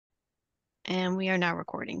And we are now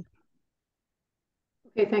recording.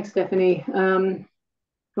 Okay, thanks, Stephanie.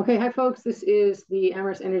 Okay, hi folks. This is the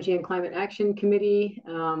Amherst Energy and Climate Action Committee,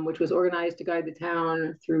 which was organized to guide the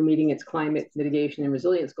town through meeting its climate mitigation and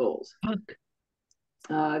resilience goals.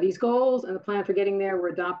 These goals and the plan for getting there were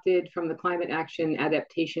adopted from the Climate Action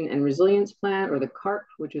Adaptation and Resilience Plan, or the CARP,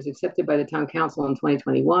 which was accepted by the Town Council in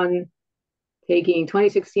 2021. Taking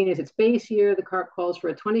 2016 as its base year, the CARP calls for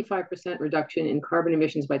a 25% reduction in carbon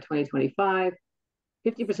emissions by 2025,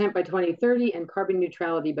 50% by 2030, and carbon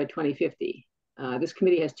neutrality by 2050. This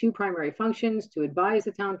committee has two primary functions: to advise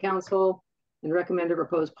the town council and recommend or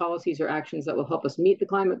propose policies or actions that will help us meet the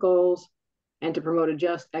climate goals, and to promote a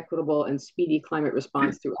just, equitable, and speedy climate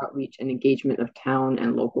response through outreach and engagement of town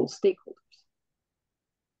and local stakeholders.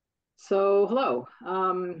 So, hello.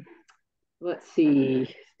 Let's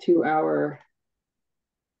see, two-hour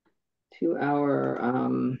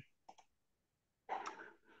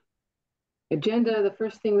agenda. The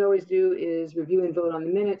first thing we always do is review and vote on the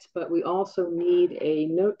minutes, but we also need a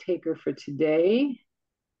note taker for today.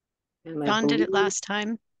 And Don did it last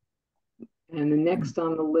time. And the next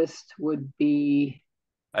on the list would be...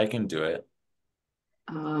 I can do it.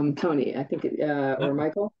 Tony, I think, or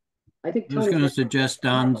Michael. I think I was going to suggest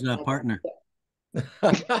Don's partner.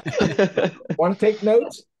 Want to take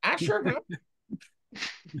notes? Sure.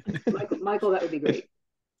 Michael, that would be great.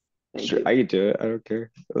 Sure, I could do it. I don't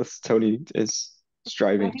care. Unless Tony is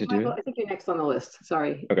striving to do it. I think you're next on the list.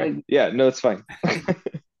 Sorry. Okay. Yeah, no, it's fine.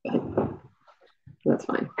 That's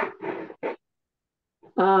fine.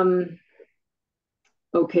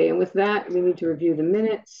 Okay, and with that, we need to review the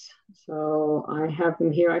minutes. So I have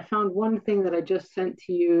them here. I found one thing that I just sent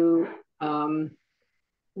to you. Let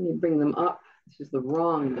me bring them up. This is the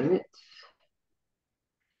wrong minute.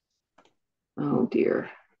 Oh dear.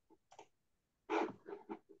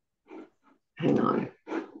 Hang on.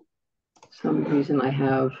 Some reason I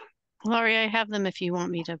have... Laurie, I have them if you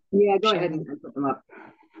want me to. Yeah, go ahead and put them up.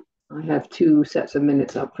 I have two sets of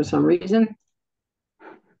minutes up for some reason.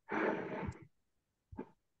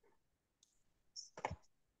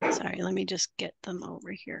 Sorry, let me just get them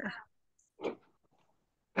over here.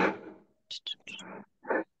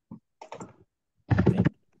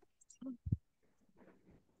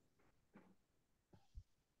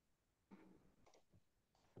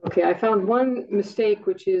 Okay, I found one mistake,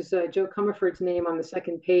 which is Joe Comerford's name on the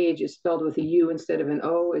second page is spelled with a U instead of an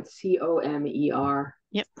O. It's C-O-M-E-R.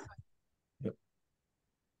 Yep.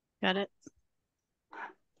 Got it.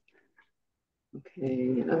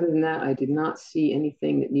 Okay, and other than that, I did not see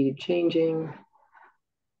anything that needed changing.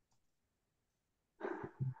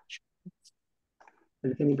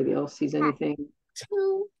 But if anybody else sees anything.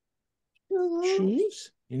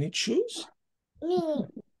 Shoes? You need shoes? Me.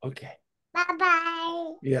 Okay.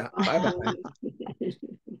 Bye-bye. Yeah, bye-bye.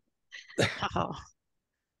 Oh.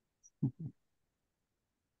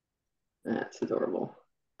 That's adorable.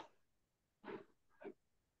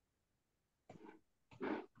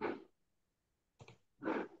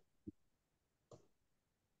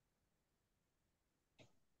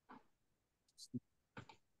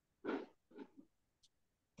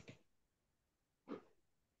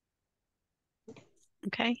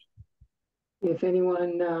 Okay. If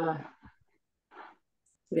anyone,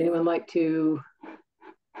 would anyone like to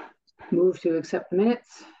move to accept the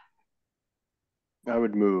minutes? I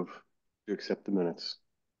would move to accept the minutes.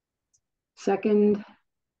 Second.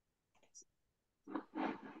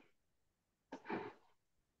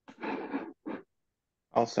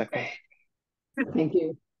 I'll second. Thank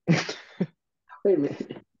you. Wait a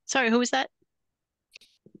minute. Sorry, who was that?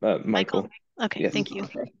 Michael. Okay, Yes. thank you.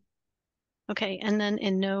 Okay, and then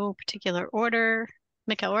in no particular order,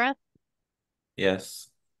 McElrath? Yes.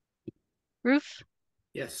 Roof?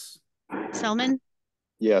 Yes. Selman?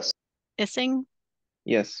 Yes. Issing?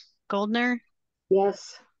 Yes. Goldner?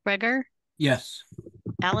 Yes. Breger? Yes.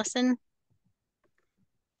 Allison?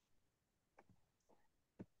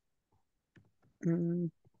 I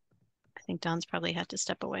think Don's probably had to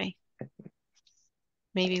step away.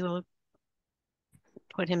 Maybe we'll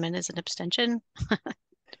put him in as an abstention.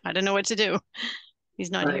 I don't know what to do. He's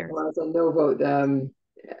not here. Well, it's a no vote.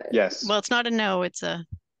 Yes. Well, it's not a no, it's a...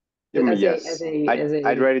 Give him a yes.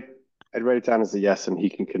 I'd write it down as a yes, and he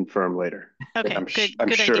can confirm later. Okay, I'm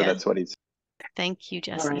good sure idea. that's what he's... Thank you,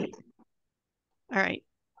 Jesse. All right.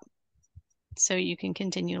 So you can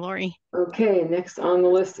continue, Laurie. Okay, next on the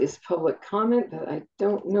list is public comment, but I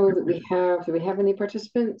don't know that we have. Do we have any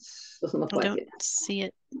participants? Doesn't look like it. I don't see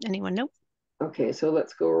it. Anyone? Nope. Okay, so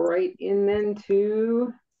let's go right in then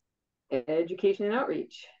to education and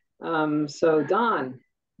outreach. So Don,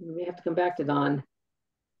 we may have to come back to Don.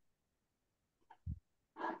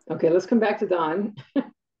 Okay, let's come back to Don.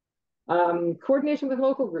 Coordination with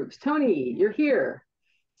local groups. Tony, you're here.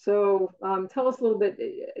 So tell us a little bit,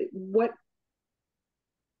 what,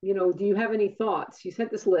 do you have any thoughts? You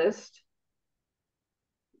sent this list.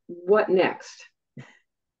 What next?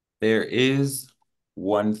 There is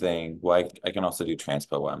one thing, well, I can also do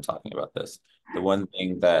transpo while I'm talking about this. The one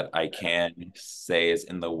thing that I can say is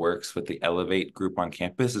in the works with the Elevate group on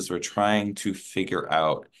campus is we're trying to figure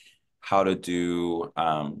out how to do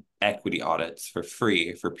equity audits for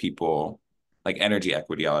free for people, like energy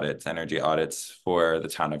audits for the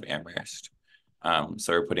town of Amherst.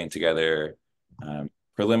 So we're putting together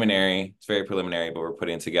preliminary, it's very preliminary, but we're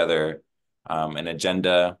putting together an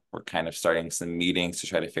agenda. We're kind of starting some meetings to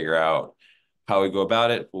try to figure out how we go about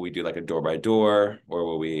it. Will we do like a door by door, or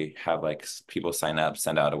will we have like people sign up,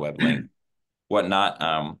 send out a web link,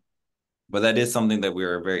 whatnot? But that is something that we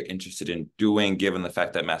are very interested in doing, given the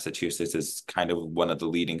fact that Massachusetts is kind of one of the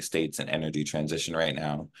leading states in energy transition right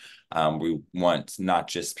now. We want not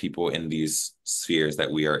just people in these spheres that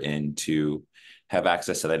we are in to have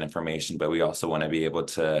access to that information, but we also want to be able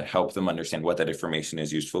to help them understand what that information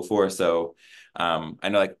is useful for. So I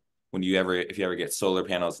know, like, if you ever get solar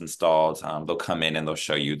panels installed, they'll come in and they'll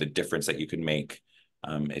show you the difference that you can make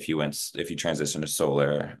if you transition to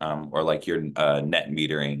solar, or like your net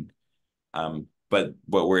metering. But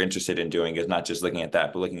what we're interested in doing is not just looking at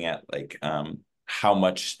that, but looking at like how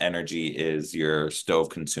much energy is your stove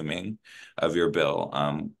consuming of your bill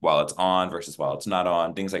while it's on versus while it's not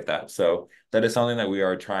on, things like that. So that is something that we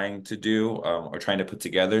are trying to do or trying to put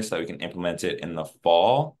together so that we can implement it in the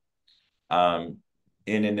fall.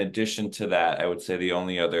 And in addition to that, I would say the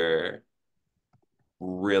only other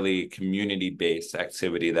really community-based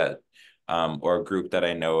activity that or a group that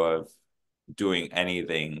I know of doing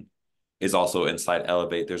anything is also inside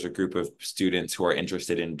Elevate. There's a group of students who are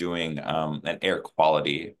interested in doing an air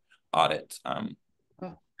quality audit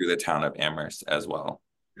through the town of Amherst as well.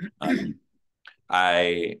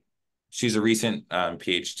 She's a recent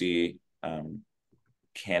PhD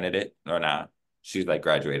candidate, or not. She's like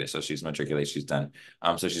graduated, so she's matriculated, she's done.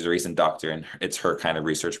 So she's a recent doctor, and it's her kind of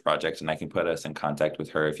research project, and I can put us in contact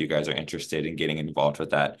with her if you guys are interested in getting involved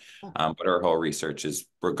with that. But her whole research is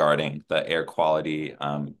regarding the air quality,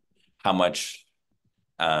 how much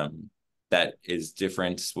that is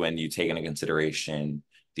different when you take into consideration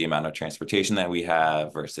the amount of transportation that we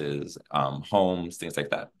have versus homes, things like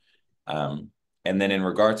that. And then in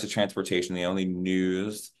regards to transportation, the only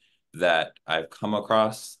news that I've come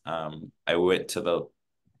across, I went to the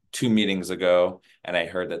 2 meetings ago and I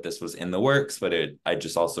heard that this was in the works, but I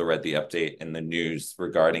just also read the update in the news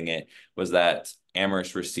regarding it, was that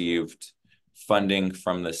Amherst received funding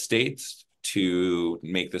from the states to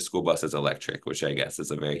make the school buses electric, which I guess is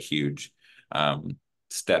a very huge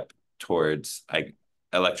step towards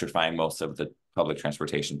electrifying most of the public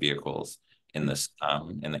transportation vehicles in this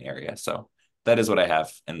in the area. So that is what I have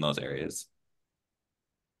in those areas.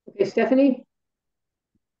 Okay, Stephanie?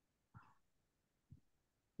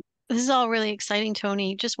 This is all really exciting,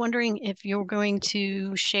 Tony. Just wondering if you're going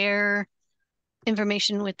to share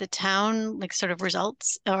information with the town, like sort of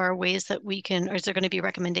results or ways that we can, or is there going to be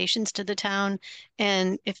recommendations to the town?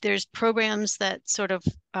 And if there's programs that sort of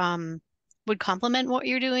would complement what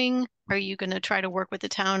you're doing, are you going to try to work with the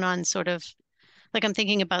town on sort of, like I'm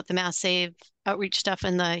thinking about the Mass Save outreach stuff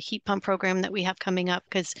and the heat pump program that we have coming up,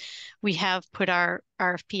 because we have put our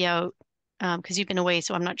RFP out because you've been away,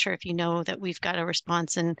 so I'm not sure if you know that we've got a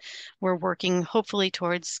response, and we're working hopefully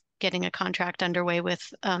towards getting a contract underway with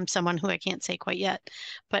someone who I can't say quite yet.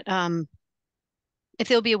 But if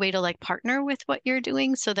there'll be a way to like partner with what you're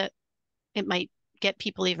doing so that it might get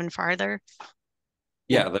people even farther.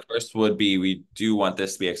 Yeah, the first would be, we do want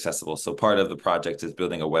this to be accessible. So part of the project is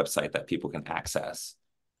building a website that people can access.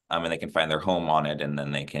 And they can find their home on it, and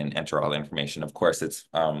then they can enter all the information. Of course, it's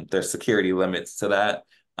there's security limits to that.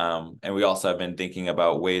 And we also have been thinking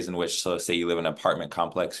about ways in which, so say you live in an apartment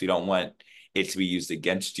complex, you don't want it to be used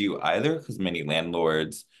against you either, because many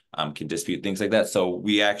landlords can dispute things like that. So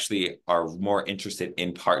we actually are more interested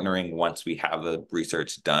in partnering once we have the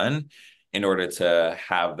research done, in order to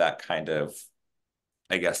have that kind of,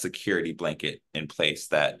 I guess, security blanket in place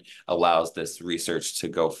that allows this research to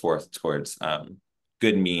go forth towards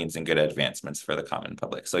good means and good advancements for the common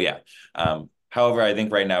public. So yeah, however, I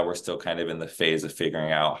think right now we're still kind of in the phase of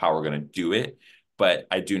figuring out how we're going to do it. But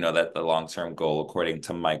I do know that the long-term goal, according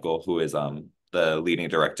to Michael, who is the leading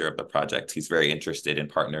director of the project, he's very interested in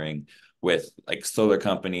partnering with like solar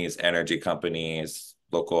companies, energy companies,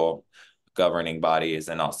 local governing bodies,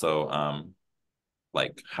 and also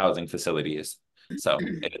like housing facilities. So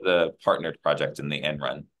it is a partnered project in the end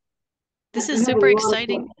run. This I is have a super lot of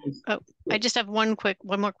exciting. questions. Oh, I just have one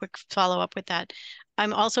more quick follow-up with that.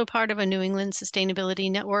 I'm also part of a New England Sustainability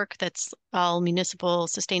Network that's all municipal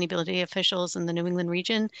sustainability officials in the New England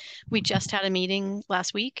region. We just had a meeting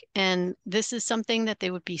last week, and this is something that they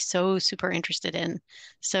would be so super interested in.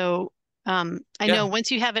 So I know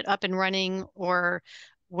once you have it up and running, or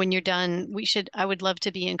when you're done, I would love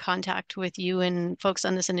to be in contact with you and folks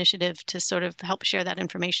on this initiative to sort of help share that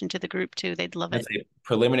information to the group too. They'd love it.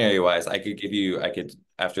 Preliminary wise,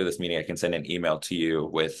 after this meeting, I can send an email to you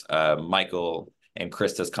with Michael and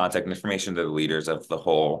Krista's contact information to the leaders of the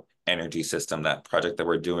whole energy system, that project that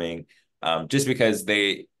we're doing, just because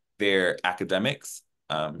they're academics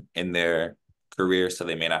in their career, so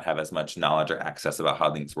they may not have as much knowledge or access about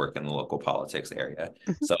how things work in the local politics area.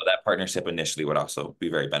 So that partnership initially would also be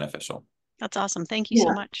very beneficial. That's awesome. Thank you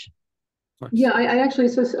so much. Yeah, I actually,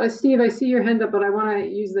 so Steve, I see your hand up, but I want to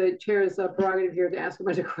use the chair's prerogative here to ask a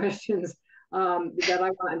bunch of questions that I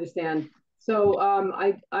want to understand. So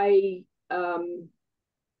I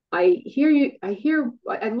hear you.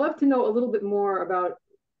 I'd love to know a little bit more about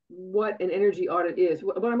what an energy audit is.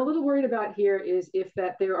 What I'm a little worried about here is if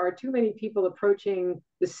that there are too many people approaching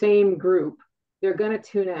the same group, they're going to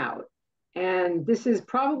tune out. And this is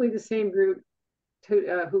probably the same group who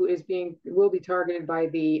will be targeted by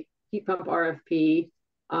the heat pump RFP.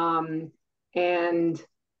 And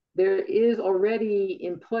there is already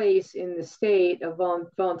in place in the state of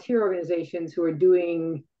volunteer organizations who are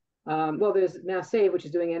doing, well, there's now SAVE, which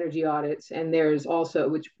is doing energy audits, and there's also,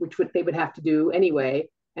 which they would have to do anyway.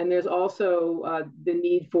 And there's also the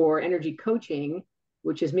need for energy coaching,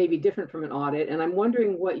 which is maybe different from an audit. And I'm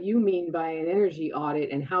wondering what you mean by an energy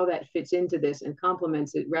audit and how that fits into this and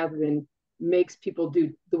complements it rather than makes people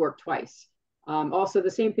do the work twice. Also, the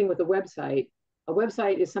same thing with the website. A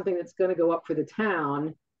website is something that's going to go up for the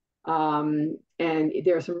town. And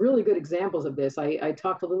there are some really good examples of this. I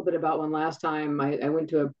talked a little bit about one last time. I went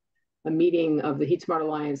to a meeting of the Heat Smart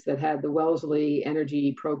Alliance that had the Wellesley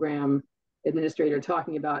Energy Program administrator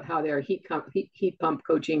talking about how their heat pump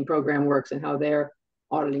coaching program works and how their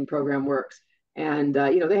auditing program works. And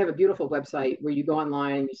they have a beautiful website where you go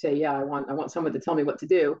online and you say, yeah, I want someone to tell me what to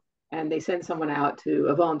do. And they send someone out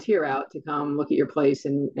a volunteer out to come look at your place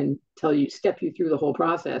and step you through the whole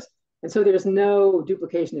process. And so there's no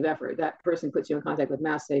duplication of effort. That person puts you in contact with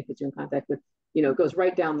MassSafe, puts you in contact with, goes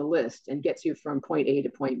right down the list and gets you from point A to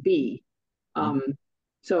point B.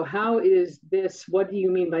 So how is this, what do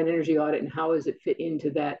you mean by an energy audit, and how does it fit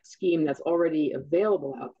into that scheme that's already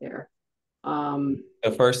available out there?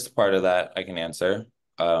 The first part of that I can answer.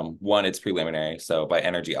 One, it's preliminary. So by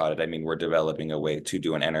energy audit, I mean, we're developing a way to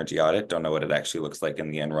do an energy audit. Don't know what it actually looks like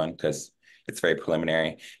in the end run because it's very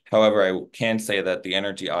preliminary. However, I can say that the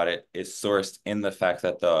energy audit is sourced in the fact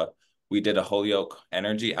that we did a Holyoke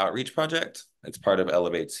energy outreach project. It's part of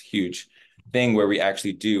Elevate's huge thing where we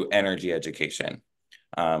actually do energy education.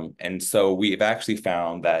 And so we've actually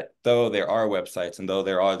found that though there are websites and though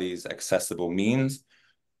there are these accessible means,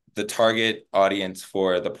 the target audience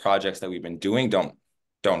for the projects that we've been doing don't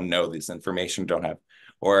know this information,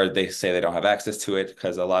 or they say they don't have access to it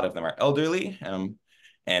because a lot of them are elderly,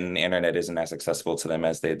 and the internet isn't as accessible to them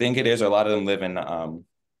as they think it is. Or a lot of them live in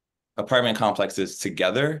apartment complexes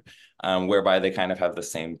together, whereby they kind of have the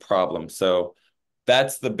same problem. So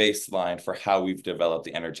that's the baseline for how we've developed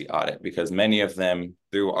the energy audit, because many of them,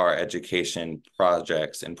 through our education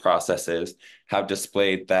projects and processes, have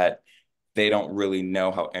displayed that they don't really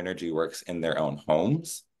know how energy works in their own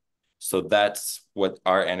homes. So that's what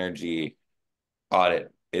our energy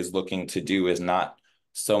audit is looking to do, is not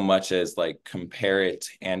so much as like compare it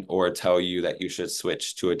and or tell you that you should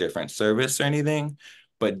switch to a different service or anything,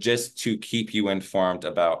 but just to keep you informed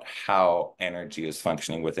about how energy is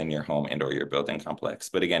functioning within your home and or your building complex.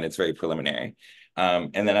 But again, it's very preliminary.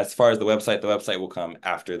 And then as far as the website will come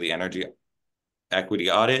after the energy equity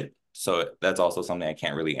audit. So that's also something I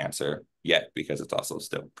can't really answer yet because it's also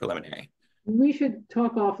still preliminary. We should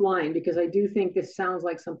talk offline because I do think this sounds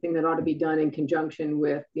like something that ought to be done in conjunction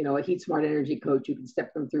with, a Heat Smart Energy coach. You can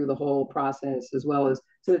step them through the whole process as well as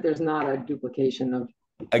so that there's not a duplication of.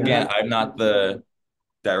 Again, I'm not the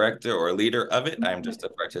director or leader of it. I'm just a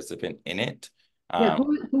participant in it. Yeah,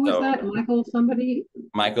 who is that? Michael somebody?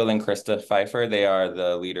 Michael and Krista Pfeiffer, they are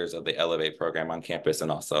the leaders of the Elevate program on campus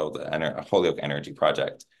and also the Holyoke Energy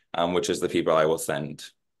Project, which is the people I will send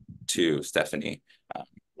to Stephanie.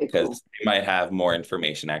 Because they might have more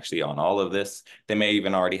information actually on all of this. They may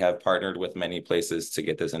even already have partnered with many places to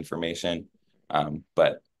get this information.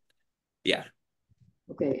 But yeah.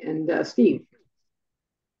 Okay, and Steve.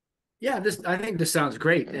 Yeah, I think this sounds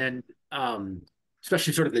great. And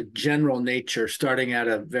especially sort of the general nature, starting at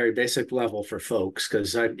a very basic level for folks,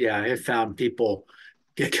 because I have found people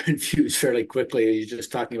get confused fairly quickly. You're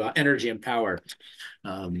just talking about energy and power.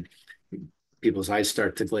 People's eyes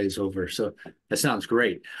start to glaze over. So that sounds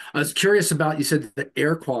great. I was curious about, you said the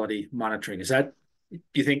air quality monitoring. Is that,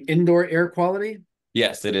 you think, indoor air quality?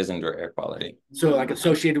 Yes, it is indoor air quality. So like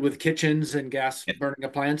associated with kitchens and gas burning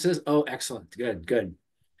appliances? Oh, excellent. Good, good.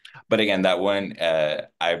 But again, that one,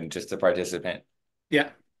 I'm just a participant.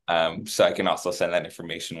 Yeah. So I can also send that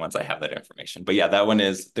information once I have that information. But yeah, that one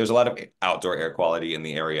is, there's a lot of outdoor air quality in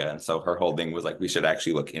the area. And so her whole thing was like, we should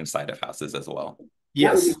actually look inside of houses as well.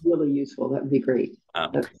 Yes. That would be really useful. That would be great.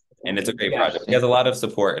 And it's a great project. It has a lot of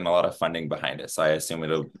support and a lot of funding behind it. So I assume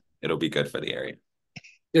it'll be good for the area.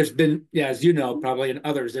 There's been, as you know, probably in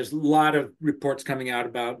others, there's a lot of reports coming out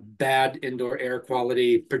about bad indoor air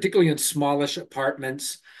quality, particularly in smallish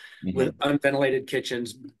apartments with unventilated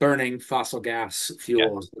kitchens, burning fossil gas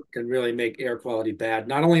fuels that can really make air quality bad,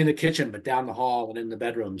 not only in the kitchen, but down the hall and in the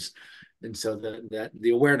bedrooms. And so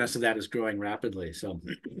the awareness of that is growing rapidly. So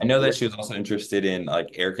I know that she was also interested in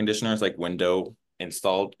like air conditioners, like window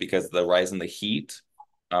installed, because the rise in the heat,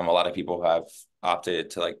 a lot of people have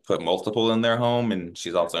opted to like put multiple in their home, and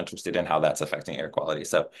she's also interested in how that's affecting air quality.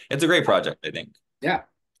 So it's a great project, I think. Yeah,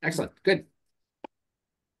 excellent, good.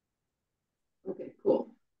 Okay, cool.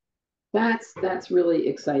 That's really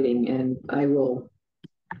exciting, and I will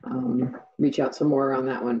reach out some more on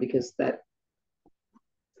that one because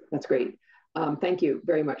that's great. Thank you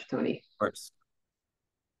very much, Tony. Of course.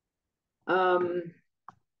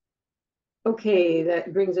 Okay,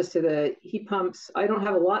 that brings us to the heat pumps. I don't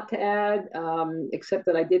have a lot to add, except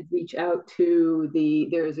that I did reach out to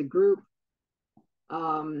there is a group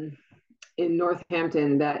in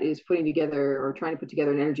Northampton that is putting together or trying to put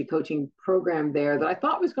together an energy coaching program there that I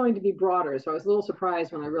thought was going to be broader. So I was a little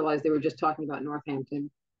surprised when I realized they were just talking about Northampton.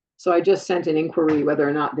 So I just sent an inquiry whether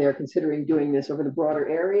or not they're considering doing this over the broader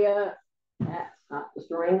area. Cat's not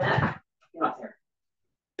destroying that. Get off there.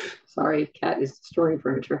 Sorry, cat is destroying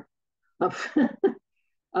furniture.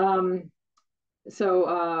 So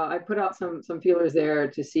I put out some feelers there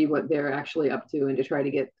to see what they're actually up to and to try to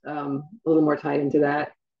get a little more tied into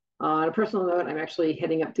that. On a personal note, I'm actually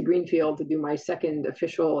heading up to Greenfield to do my second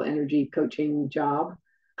official energy coaching job,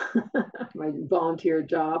 my volunteer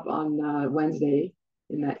job on Wednesday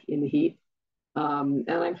in the heat. And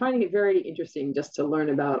I'm finding it very interesting just to learn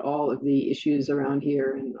about all of the issues around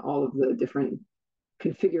here and all of the different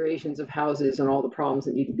configurations of houses and all the problems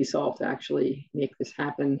that need to be solved to actually make this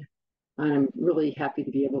happen. And I'm really happy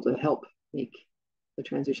to be able to help make the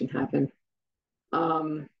transition happen.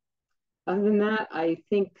 Other than that, I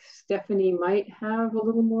think Stephanie might have a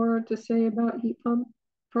little more to say about heat pump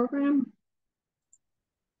program.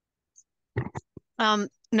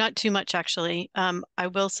 Not too much, actually. I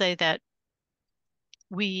will say that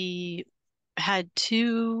we had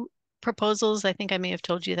two proposals. I think I may have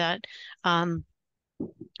told you that.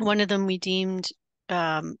 One of them we deemed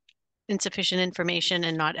insufficient information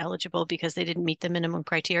and not eligible because they didn't meet the minimum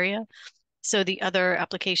criteria. So the other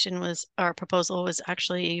our proposal was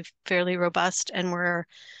actually fairly robust, and we're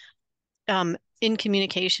in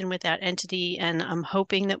communication with that entity, and I'm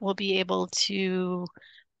hoping that we'll be able to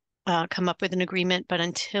come up with an agreement, but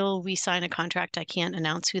until we sign a contract, I can't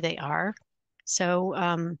announce who they are. So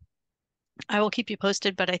I will keep you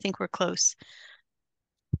posted, but I think we're close.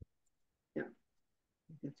 Yeah,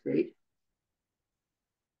 that's great.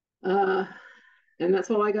 And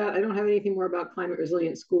that's all I got. I don't have anything more about climate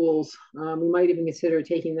resilient schools. We might even consider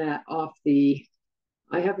taking that off I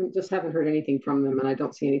haven't heard anything from them, and I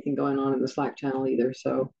don't see anything going on in the Slack channel either.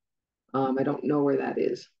 So I don't know where that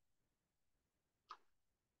is.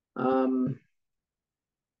 On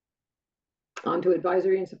to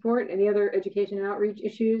advisory and support. Any other education and outreach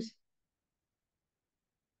issues?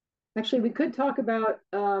 Actually, we could talk about,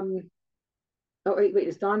 oh, wait,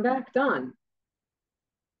 is Don back? Don?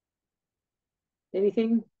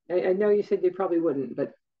 Anything? I know you said they probably wouldn't,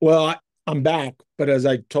 but. Well, I'm back, but as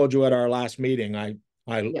I told you at our last meeting, I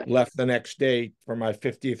left the next day for my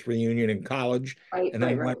 50th reunion in college, and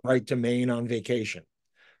then went right to Maine on vacation.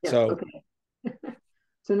 Yeah, so, okay.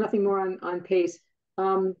 So nothing more on PACE.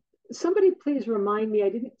 Somebody please remind me, I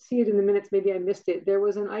didn't see it in the minutes, maybe I missed it. There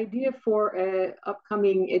was an idea for an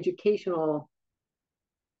upcoming educational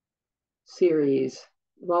series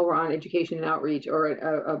while we're on education and outreach,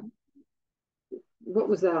 or what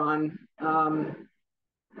was that on?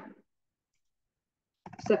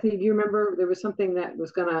 Stephanie, do you remember? There was something that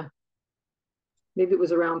was maybe it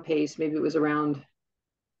was around PACE, maybe it was around.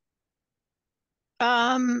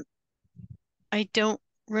 I don't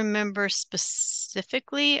remember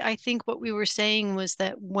specifically. I think what we were saying was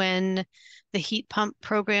that when the heat pump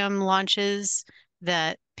program launches,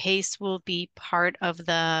 that PACE will be part of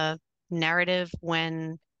the narrative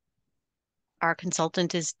when our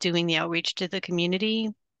consultant is doing the outreach to the community.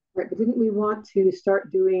 Right, but didn't we want to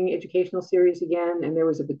start doing educational series again? And there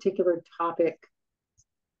was a particular topic.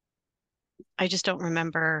 I just don't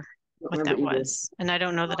remember what that was. And I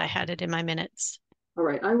don't know that I had it in my minutes. All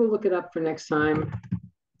right, I will look it up for next time.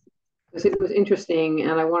 Because it was interesting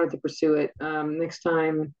and I wanted to pursue it. Next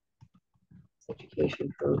time,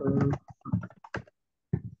 education program.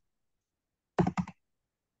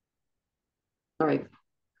 All right.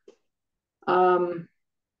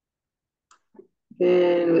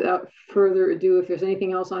 Then without further ado, if there's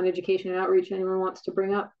anything else on education and outreach anyone wants to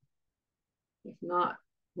bring up, if not,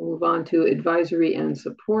 we'll move on to advisory and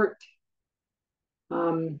support.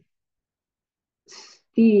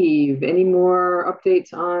 Steve, any more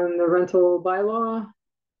updates on the rental bylaw?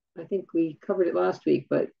 I think we covered it last week,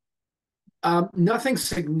 but nothing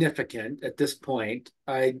significant at this point.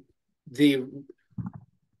 The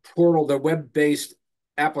portal, the web-based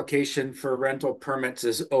application for rental permits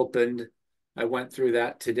is opened. I went through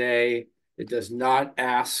that today. It does not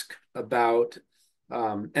ask about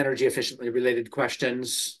energy efficiently related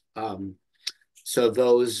questions. So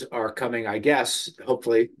those are coming, I guess,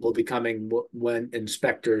 hopefully will be coming when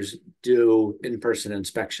inspectors do in-person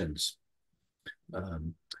inspections.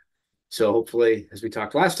 So hopefully, as we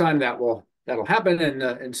talked last time, that'll happen, and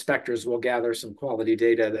inspectors will gather some quality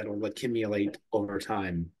data that'll accumulate over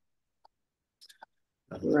time.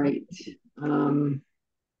 Right.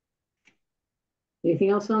 Anything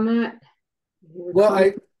else on that?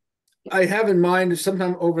 Well, I have in mind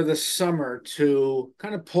sometime over the summer to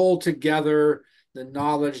kind of pull together the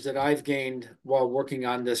knowledge that I've gained while working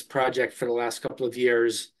on this project for the last couple of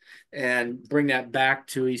years and bring that back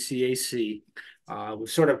to ECAC.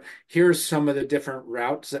 Here's some of the different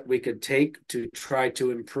routes that we could take to try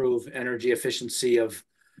to improve energy efficiency of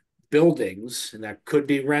buildings, and that could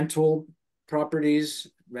be rental properties,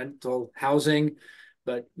 rental housing,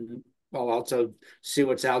 but I'll also see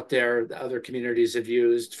what's out there the other communities have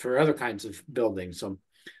used for other kinds of buildings. So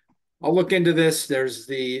I'll look into this. There's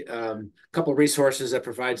the couple of resources that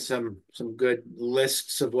provide some good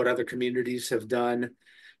lists of what other communities have done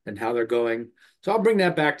and how they're going. So I'll bring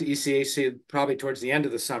that back to ECAC probably towards the end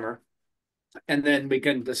of the summer. And then we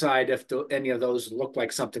can decide if any of those look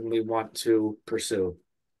like something we want to pursue.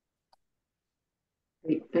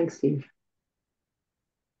 Great. Thanks, Steve.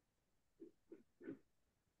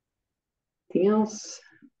 Anything else?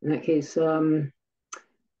 In that case, on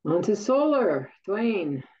to solar.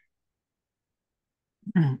 Dwayne.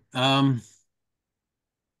 I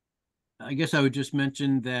guess I would just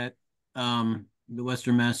mention that the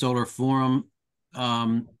Western Mass Solar Forum,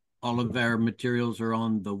 all of our materials are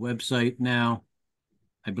on the website now.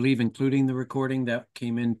 I believe including the recording that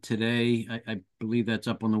came in today. I believe that's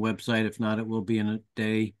up on the website. If not, it will be in a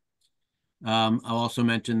day. I'll also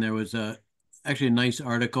mention there was actually a nice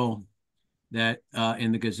article that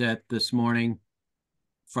in the Gazette this morning,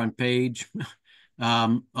 front page,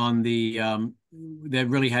 on the that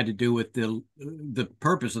really had to do with the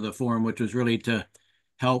purpose of the forum, which was really to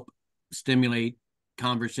help stimulate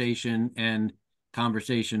conversation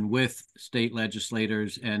with state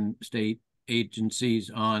legislators and state agencies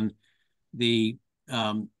on the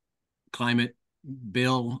climate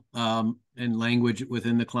bill and language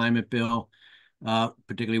within the climate bill,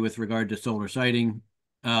 particularly with regard to solar siting.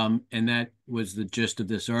 And that was the gist of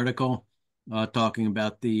this article, talking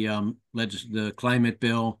about the climate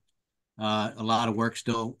bill. A lot of work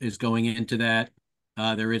still is going into that.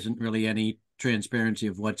 There isn't really any transparency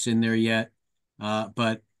of what's in there yet,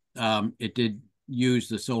 but it did use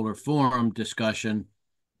the solar forum discussion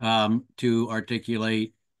to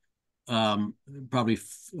articulate probably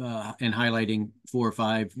and highlighting 4 or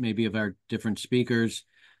 5 maybe of our different speakers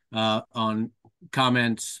on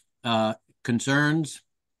comments, concerns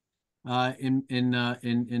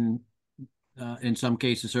in some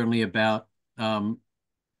cases certainly about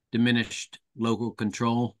diminished local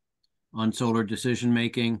control on solar decision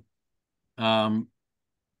making. Again,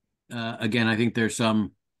 I think there's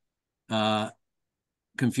some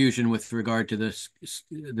confusion with regard to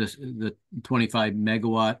the 25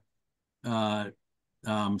 megawatt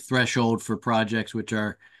threshold for projects which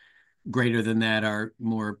are greater than that, are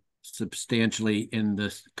more substantially in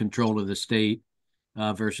the control of the state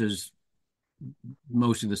versus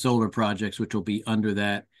most of the solar projects, which will be under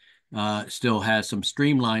that, still has some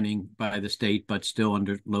streamlining by the state, but still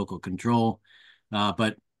under local control.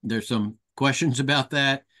 But there's some questions about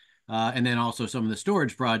that. And then also some of the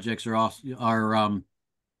storage projects are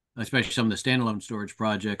especially some of the standalone storage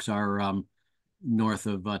projects are north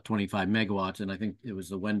of 25 megawatts. And I think it was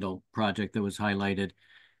the Wendell project that was highlighted,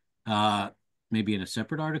 maybe in a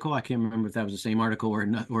separate article. I can't remember if that was the same article or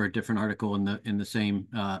not, or a different article in the same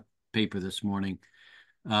paper this morning.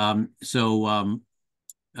 Just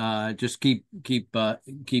keep that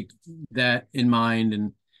in mind.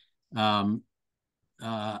 And I'm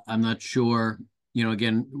not sure,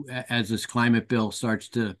 again, as this climate bill starts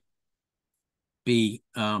to be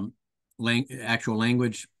actual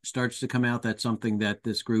language starts to come out, that's something that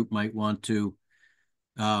this group might want to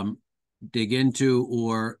dig into,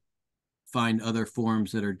 or find other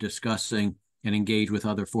forums that are discussing and engage with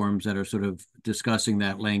other forums that are sort of discussing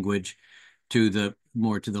that language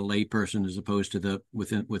more to the layperson as opposed to the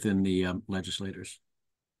within the legislators.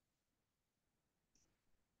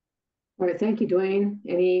 All right, thank you, Dwayne.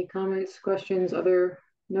 Any comments, questions, other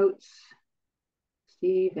notes?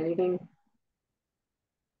 Steve, anything?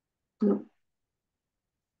 No.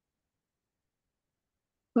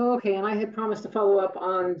 Okay, and I had promised to follow up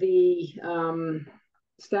on the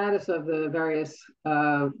status of the various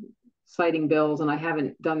citing bills, and I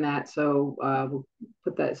haven't done that, so we'll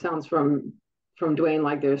put that. Sounds from Dwayne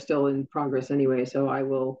like they're still in progress anyway, so I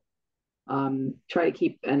will try to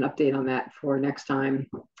keep an update on that for next time.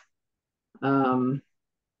 Now,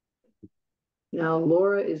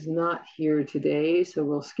 Laura is not here today, so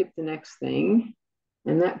we'll skip the next thing.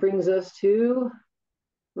 And that brings us to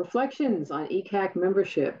reflections on ECAC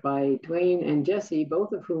membership by Dwayne and Jesse,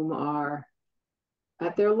 both of whom are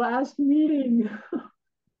at their last meeting.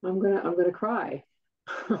 I'm gonna cry.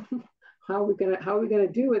 How are we gonna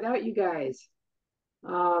do without you guys?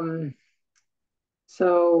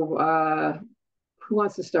 So who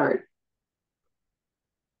wants to start?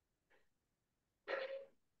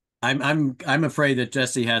 I'm afraid that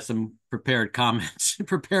Jesse has some prepared comments,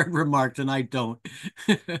 prepared remarks, and I don't.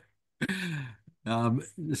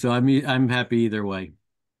 So I'm happy either way.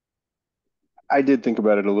 I did think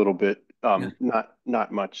about it a little bit.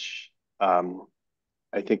 Not much. I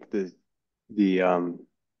think the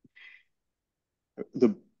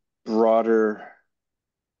broader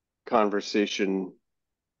conversation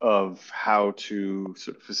of how to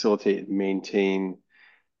sort of facilitate and maintain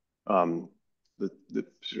the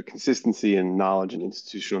sort of consistency and knowledge and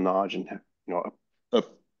institutional knowledge, and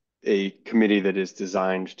a committee that is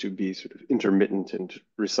designed to be sort of intermittent and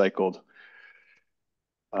recycled.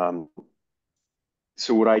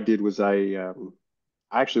 So what I did was I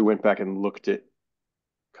actually went back and looked at,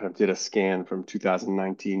 kind of did a scan from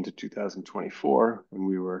 2019 to 2024 when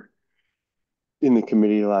we were in the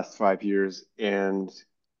committee the last 5 years. And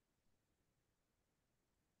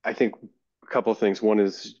I think a couple of things. One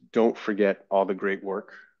is, don't forget all the great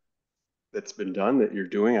work that's been done, that you're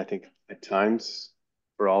doing. I think at times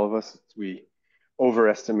for all of us, we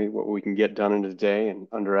overestimate what we can get done in a day and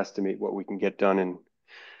underestimate what we can get done in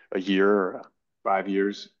a year or 5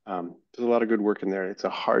 years. There's a lot of good work in there. It's a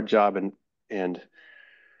hard job, and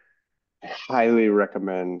I highly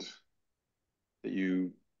recommend that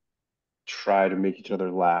you try to make each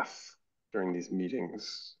other laugh during these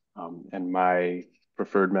meetings. And my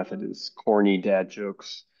preferred method is corny dad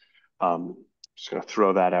jokes. Just gonna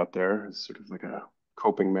throw that out there as sort of like a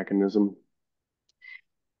coping mechanism.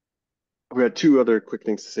 I've got two other quick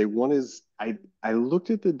things to say. One is I looked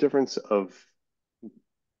at the difference of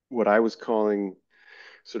what I was calling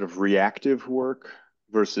sort of reactive work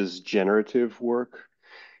versus generative work.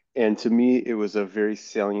 And to me, it was a very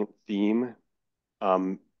salient theme.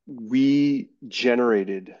 We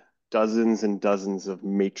generated dozens and dozens of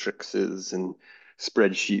matrices and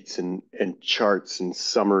spreadsheets and charts and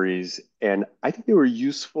summaries. And I think they were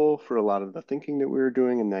useful for a lot of the thinking that we were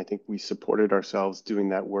doing. And I think we supported ourselves doing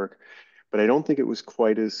that work. But I don't think it was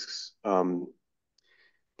quite as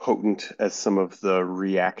potent as some of the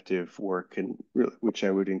reactive work, and which I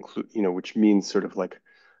would include, which means sort of like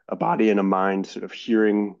a body and a mind sort of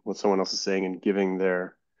hearing what someone else is saying and giving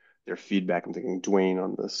their feedback. I'm thinking Dwayne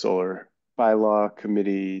on the solar bylaw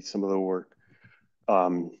committee, some of the work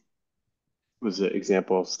was an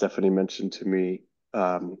example Stephanie mentioned to me.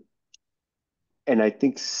 And I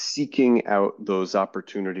think seeking out those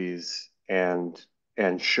opportunities and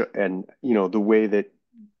the way that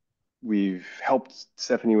we've helped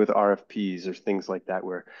Stephanie with RFPs or things like that,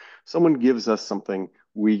 where someone gives us something,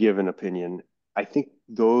 we give an opinion. I think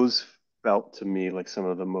those felt to me like some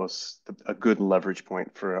of a good leverage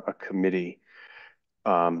point for a committee.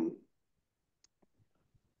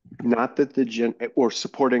 Not that or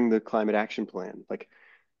supporting the climate action plan, like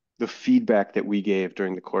the feedback that we gave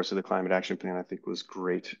during the course of the climate action plan, I think was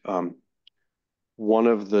great. One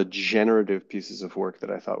of the generative pieces of work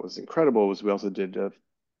that I thought was incredible was we also did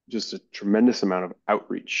just a tremendous amount of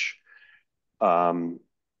outreach. And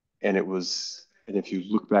if you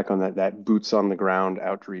look back on that boots on the ground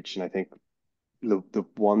outreach, and I think the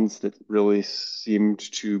ones that really seemed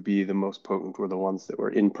to be the most potent were the ones that were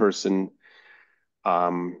in person,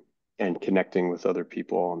 and connecting with other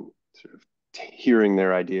people and sort of hearing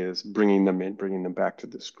their ideas, bringing them in, bringing them back to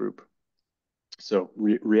this group. So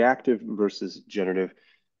reactive versus generative.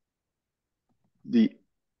 The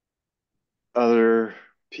other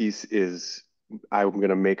piece is I'm going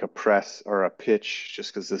to make a press or a pitch,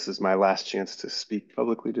 just because this is my last chance to speak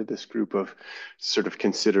publicly to this group, of sort of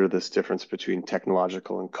consider this difference between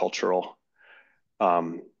technological and cultural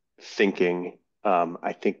thinking.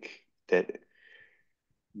 I think that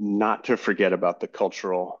not to forget about the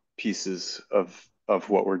cultural pieces of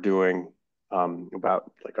what we're doing,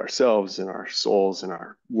 about like ourselves and our souls and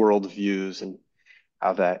our worldviews, and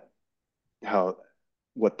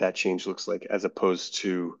what that change looks like, as opposed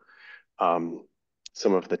to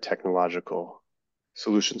some of the technological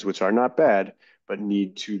solutions, which are not bad, but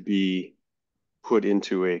need to be put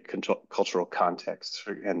into a cultural context.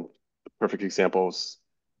 And the perfect example is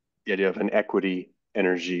the idea of an equity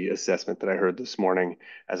energy assessment that I heard this morning,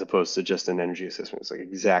 as opposed to just an energy assessment. It's like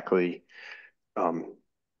exactly, I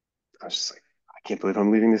was just like, I can't believe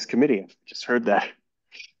I'm leaving this committee. I've just heard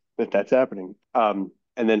that's happening. And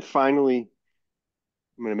then finally,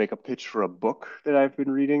 I'm going to make a pitch for a book that I've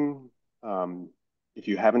been reading. If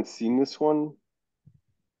you haven't seen this one,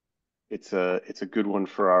 it's a good one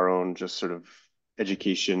for our own just sort of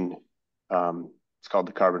education. It's called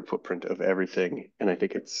The Carbon Footprint of Everything, and I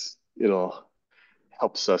think it'll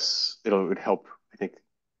help. I think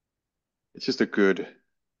it's just a good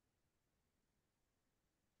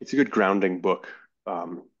grounding book.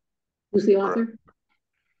 Who's the author?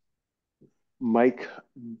 Mike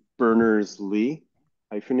Berners-Lee,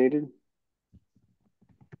 hyphenated.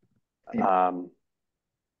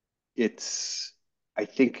 I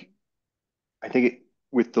think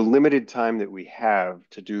with the limited time that we have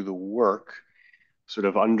to do the work, sort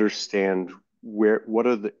of understand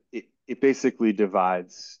it basically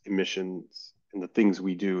divides emissions and the things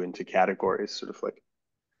we do into categories, sort of like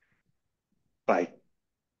by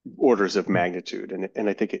orders of magnitude. And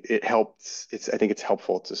I think it helps. I think it's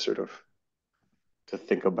helpful to sort of to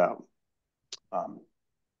think about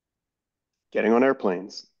getting on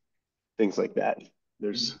airplanes, things like that.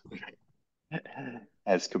 There's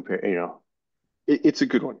as compared, it's a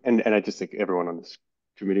good one, and I just think everyone on this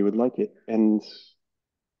committee would like it. And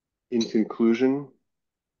in conclusion,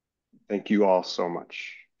 thank you all so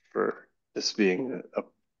much for this being a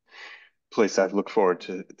place I've looked forward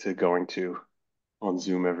to going to on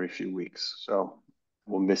Zoom every few weeks. So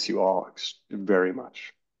we'll miss you all very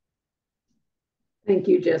much. Thank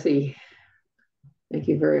you, Jesse. Thank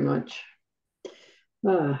you very much.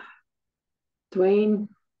 Dwayne?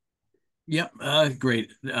 Yep,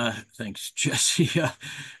 great. Thanks, Jesse.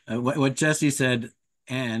 What Jesse said,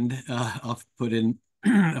 and I'll put in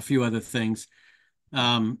a few other things.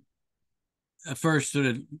 First, sort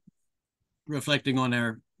of reflecting on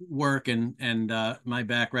our work and my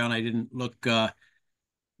background, I didn't look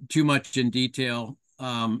too much in detail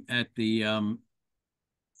at the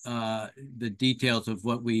details of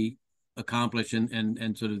what we accomplish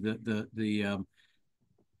and sort of the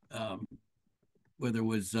whether it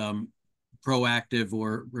was proactive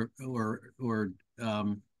or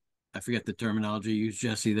I forget the terminology used,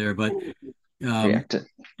 Jesse, there, but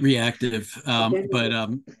reactive. But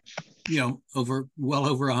well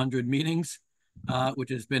over 100 meetings, which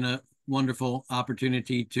has been a wonderful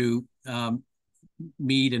opportunity to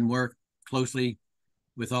meet and work closely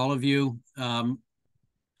with all of you.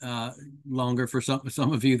 Longer for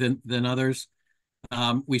some of you than others.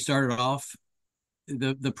 We started off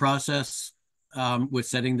the process with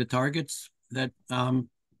setting the targets that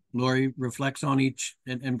Lori reflects on each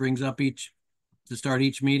and brings up to start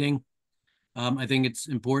each meeting. I think it's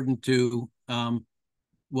important to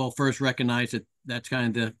first recognize that that's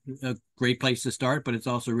kind of a great place to start, but it's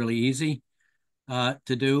also really easy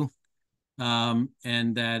to do,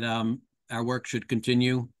 and that our work should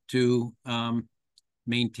continue to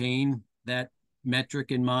maintain that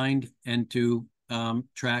metric in mind and to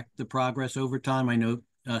track the progress over time. I know,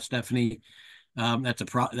 Stephanie, that's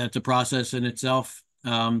a process in itself,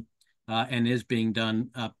 and is being done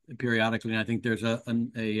periodically. And I think there's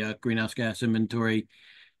a greenhouse gas inventory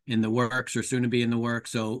in the works, or soon to be in the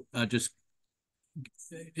works. So just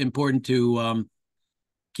important to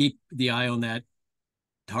keep the eye on that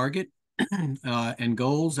target and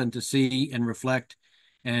goals, and to see and reflect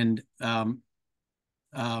and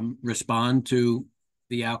respond to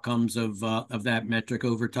the outcomes of that metric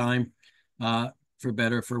over time. for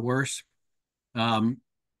better, for worse. I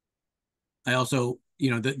also,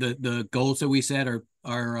 the goals that we set are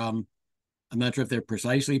I'm not sure if they're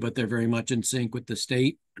precisely, but they're very much in sync with the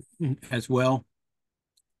state as well.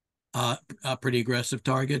 Pretty aggressive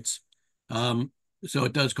targets. So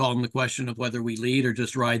it does call in the question of whether we lead or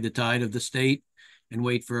just ride the tide of the state and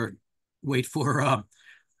wait for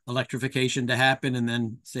electrification to happen and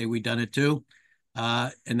then say we done it too.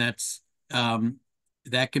 And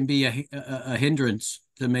that can be a hindrance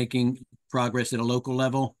to making progress at a local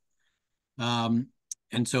level. And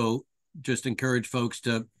so just encourage folks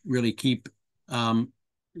to really keep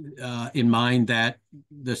in mind that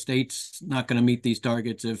the state's not going to meet these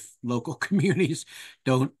targets if local communities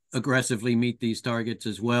don't aggressively meet these targets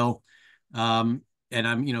as well. And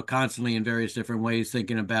I'm, constantly in various different ways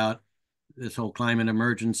thinking about this whole climate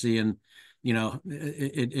emergency, and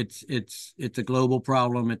it's a global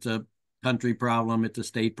problem, it's a country problem, it's a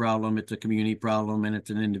state problem, it's a community problem, and it's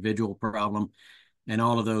an individual problem, and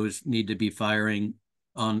all of those need to be firing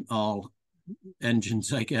on all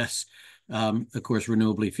engines, I guess. Of course,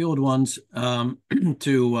 renewably fueled ones, to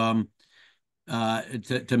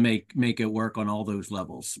make it work on all those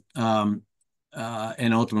levels.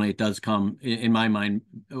 And ultimately, it does come, in my mind,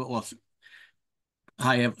 well,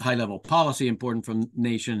 high level policy important from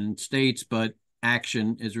nation and states, but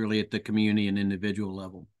action is really at the community and individual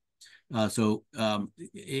level. So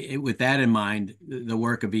with that in mind, the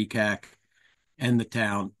work of ECAC and the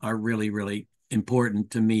town are really, really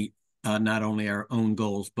important to meet not only our own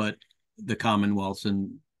goals, but the Commonwealth's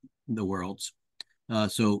and the world's.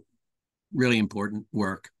 So really important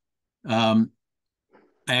work. I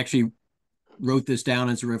actually wrote this down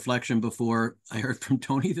as a reflection before I heard from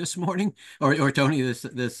Tony this morning, or Tony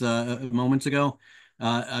this moments ago.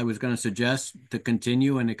 I was going to suggest to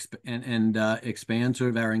continue and expand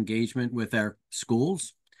sort of our engagement with our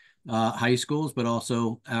schools, high schools, but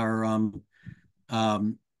also our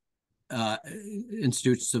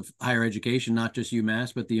institutes of higher education, not just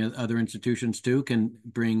UMass, but the other institutions too, can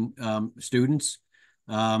bring students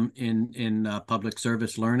in public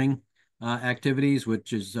service learning activities,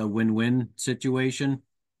 which is a win-win situation.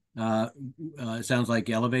 It sounds like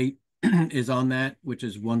Elevate is on that, which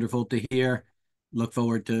is wonderful to hear. Look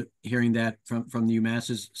forward to hearing that from the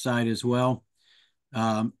UMass's side as well,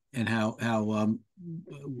 and how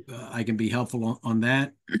I can be helpful on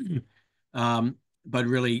that. But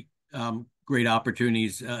really great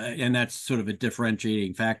opportunities, and that's sort of a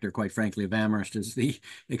differentiating factor, quite frankly, of Amherst, is the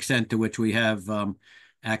extent to which we have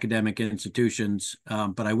academic institutions,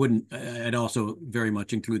 but I'd also very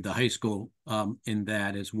much include the high school in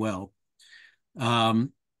that as well.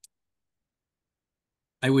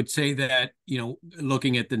 I would say that,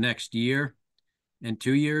 looking at the next year and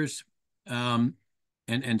 2 years, and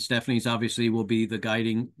Stephanie's obviously will be the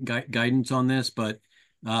guidance on this, but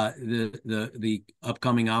the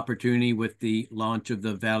upcoming opportunity with the launch of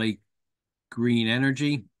the Valley Green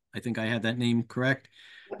Energy, I think I had that name correct,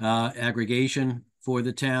 aggregation for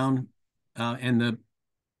the town and the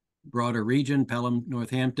broader region, Pelham,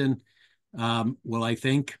 Northampton, will, I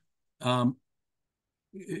think,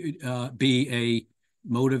 be a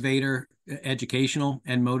motivator, educational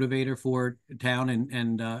and motivator for town,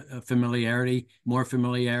 and more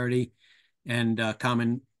familiarity, and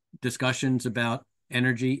common discussions about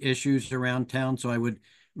energy issues around town. So I would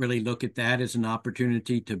really look at that as an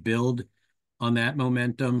opportunity to build on that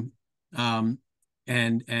momentum,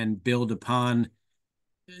 and build upon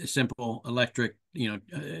simple electric,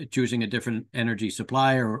 choosing a different energy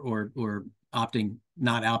supplier, or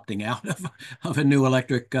not opting out of a new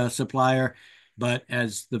electric supplier. But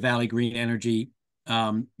as the Valley Green Energy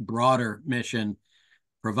broader mission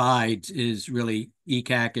provides, is really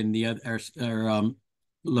ECAC and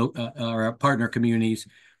our partner communities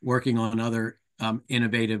working on other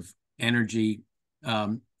innovative energy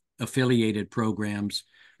affiliated programs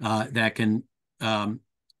that can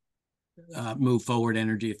move forward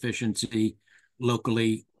energy efficiency,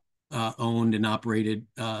 locally owned and operated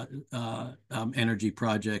energy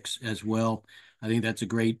projects as well. I think that's a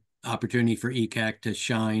great opportunity for ECAC to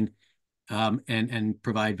shine and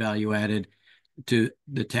provide value added to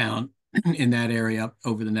the town in that area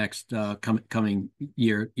over the next coming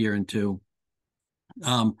year and two.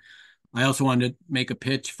 I also wanted to make a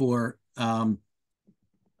pitch for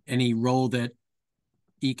any role that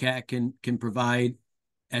ECAC can provide,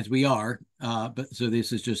 as we are, but so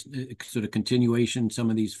this is just sort of continuation,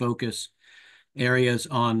 some of these focus areas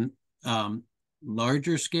on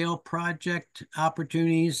larger scale project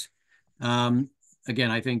opportunities.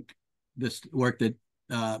 Again, I think this work that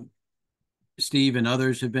Steve and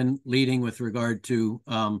others have been leading with regard to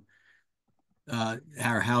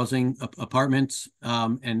our housing apartments,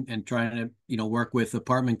 and trying to, you know, work with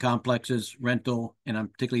apartment complexes, rental, and I'm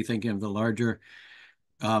particularly thinking of the larger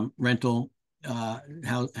rental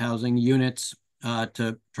housing units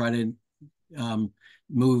to try to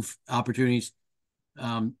move opportunities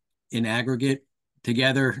in aggregate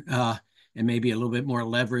together, and maybe a little bit more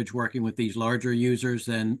leverage working with these larger users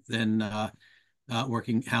than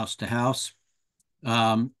working house to house.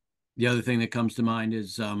 The other thing that comes to mind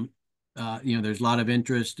is you know, there's a lot of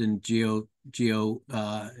interest in geo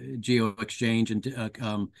exchange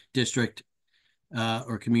and district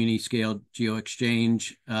or community scale geo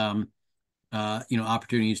exchange. You know,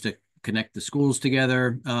 opportunities to connect the schools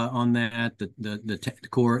together on that,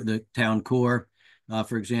 the town core,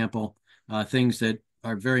 for example, things that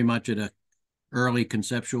are very much at a early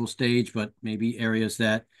conceptual stage, but maybe areas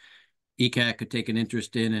that ECAC could take an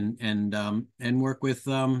interest in and work with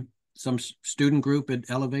some student group at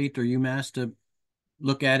Elevate or UMass to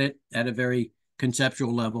look at it at a very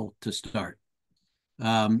conceptual level to start.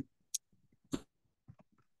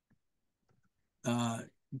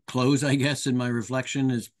 Close, I guess, in my reflection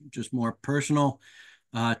is just more personal,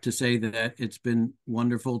 to say that it's been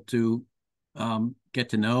wonderful to get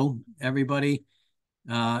to know everybody,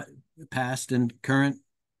 past and current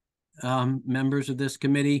members of this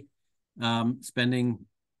committee, spending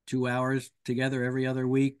 2 hours together every other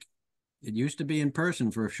week. It used to be in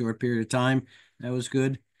person for a short period of time. That was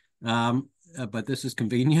good. But this is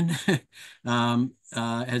convenient.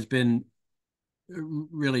 Has been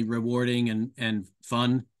really rewarding and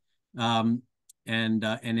fun, and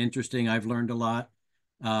interesting. I've learned a lot.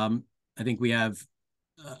 I think we have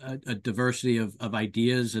a diversity of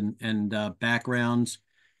ideas and backgrounds,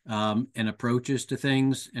 and approaches to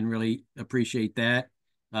things, and really appreciate that.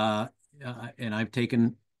 And I've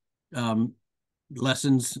taken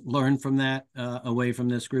lessons learned from that away from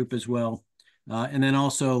this group as well. And then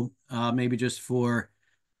also maybe just for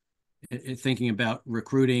thinking about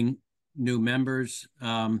recruiting new members,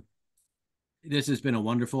 this has been a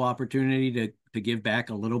wonderful opportunity to give back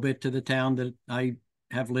a little bit to the town that I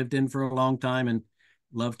have lived in for a long time and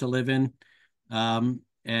love to live in.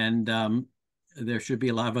 There should be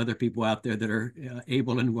a lot of other people out there that are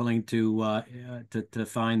able and willing to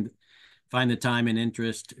find the time and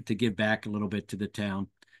interest to give back a little bit to the town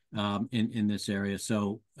in this area.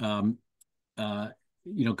 So, you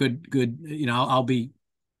know, good, you know, I'll be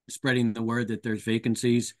spreading the word that there's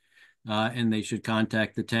vacancies and they should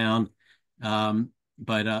contact the town.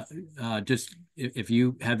 But just if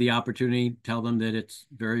you have the opportunity, tell them that it's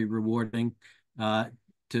very rewarding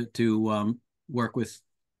to work with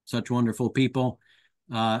such wonderful people,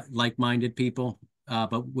 like-minded people,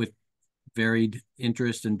 but with varied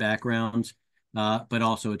interests and backgrounds. But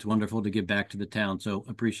also it's wonderful to give back to the town. So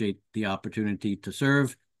appreciate the opportunity to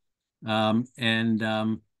serve. Thank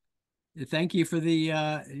you for the,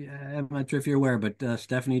 I'm not sure if you're aware, but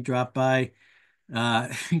Stephanie dropped by,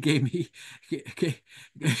 gave me,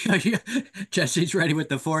 Jesse's ready with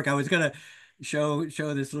the fork. I was gonna show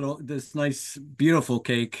this nice, beautiful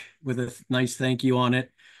cake with a nice thank you on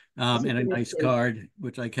it, and a nice card,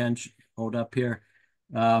 which I can hold up here.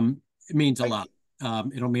 It means a lot.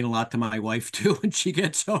 It'll mean a lot to my wife too when she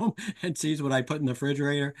gets home and sees what I put in the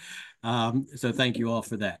refrigerator. So thank you all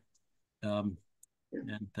for that. And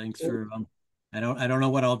thanks for I don't know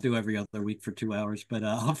what I'll do every other week for 2 hours, but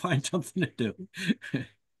I'll find something to do.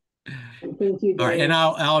 Thank you, Dave. All right, and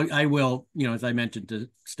I will, you know, as I mentioned to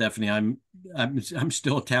Stephanie, I'm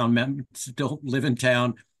still a town member, still live in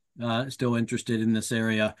town, still interested in this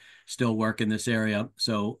area, still work in this area.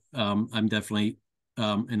 So I'm definitely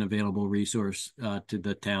an available resource to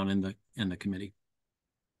the town and the committee.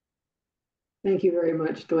 Thank you very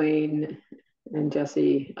much, Dwayne and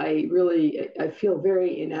Jesse. I feel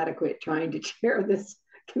very inadequate trying to chair this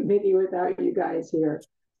committee without you guys here,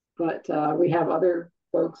 but we have other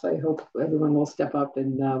folks. I hope everyone will step up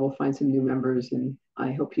and we'll find some new members, and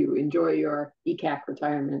I hope you enjoy your ECAC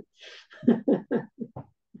retirement.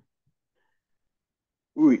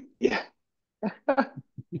 Ooh, yeah.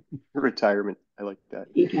 Retirement. I like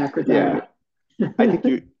that. ECAC retirement. Yeah. I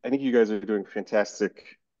think you guys are doing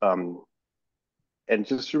fantastic. And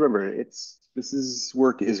just remember, this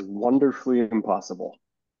work is wonderfully impossible.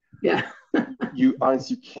 Yeah. You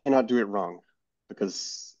honestly cannot do it wrong,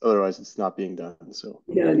 because otherwise it's not being done. So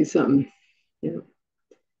you gotta do something. Yeah.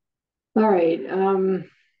 All right.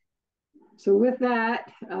 So with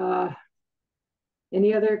that,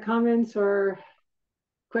 any other comments or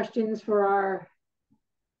questions for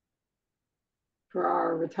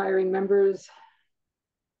our retiring members?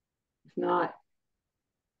 If not,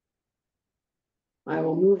 I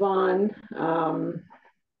will move on.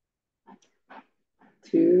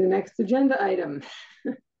 to the next agenda item,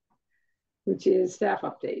 which is staff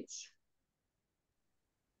updates.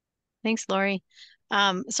 Thanks, Lori.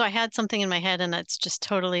 So I had something in my head and that's just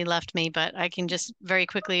totally left me, but I can just very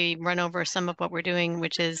quickly run over some of what we're doing,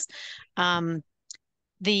 which is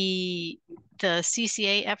the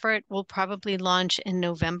CCA effort will probably launch in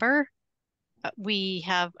November. We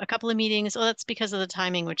have a couple of meetings. Oh, that's because of the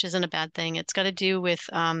timing, which isn't a bad thing. It's got to do with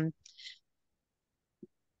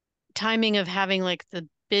timing of having like the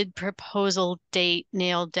bid proposal date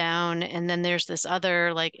nailed down, and then there's this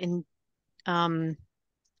other like in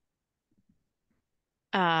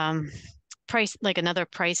price, like another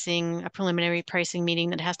pricing, a preliminary pricing meeting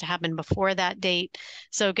that has to happen before that date.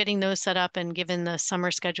 So getting those set up, and given the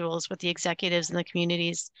summer schedules with the executives and the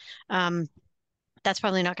communities, that's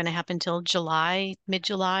probably not going to happen till July,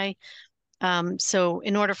 mid-July. So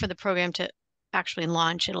in order for the program to actually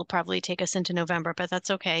launch, it'll probably take us into November, but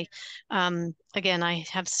that's okay. Again, I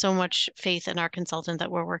have so much faith in our consultant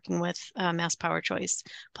that we're working with, Mass Power Choice.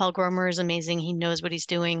 Paul Gromer is amazing. He knows what he's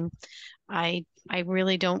doing. I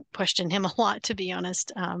really don't question him a lot, to be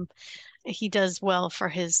honest. He does well for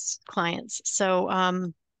his clients.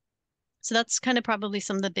 So that's kind of probably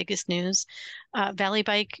some of the biggest news. Valley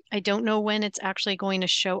Bike, I don't know when it's actually going to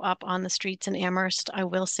show up on the streets in Amherst. I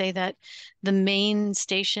will say that the main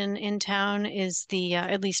station in town is the,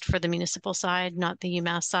 at least for the municipal side, not the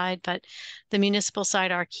UMass side, but the municipal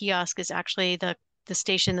side, our kiosk is actually the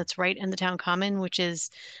station that's right in the town common, which is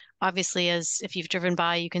obviously, as if you've driven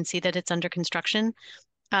by, you can see that it's under construction.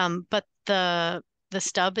 But the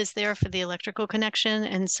stub is there for the electrical connection.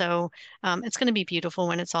 And so it's going to be beautiful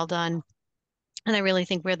when it's all done. And I really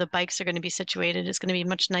think where the bikes are going to be situated is going to be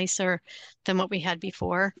much nicer than what we had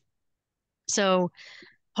before. So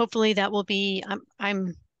hopefully that will be,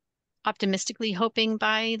 I'm optimistically hoping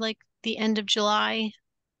by like the end of July,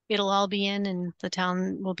 it'll all be in and the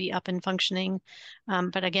town will be up and functioning.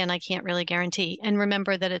 But again, I can't really guarantee. And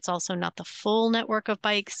remember that it's also not the full network of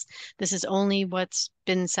bikes. This is only what's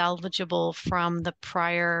been salvageable from the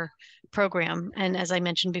prior program. And as I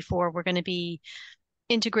mentioned before, we're going to be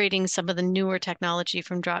integrating some of the newer technology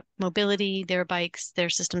from Drop Mobility, their bikes, their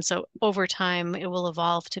system. So over time, it will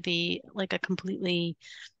evolve to be like a completely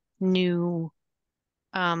new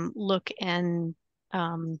look and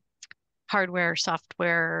hardware,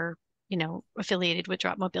 software, affiliated with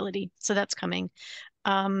Drop Mobility. So that's coming.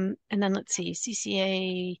 And then let's see,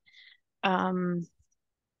 CCA.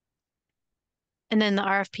 And then the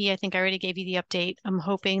RFP, I think I already gave you the update. I'm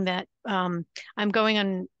hoping that I'm going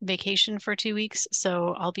on vacation for 2 weeks,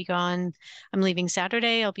 so I'll be gone. I'm leaving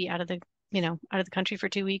Saturday. I'll be out of the, out of the country for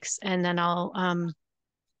 2 weeks, and then I'll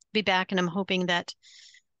be back. And I'm hoping that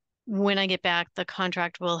when I get back, the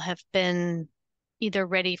contract will have been either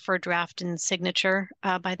ready for draft and signature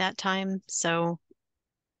by that time. So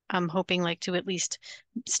I'm hoping like to at least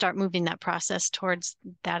start moving that process towards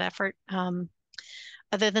that effort.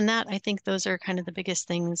 Other than that, I think those are kind of the biggest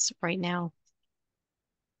things right now.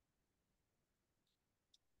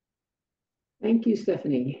 Thank you,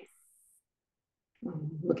 Stephanie.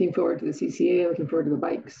 Looking forward to the CCA, looking forward to the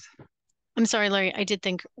bikes. I'm sorry, Larry, I did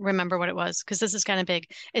remember what it was, because this is kind of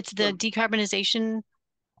big. It's the decarbonization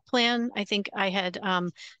plan. I think I had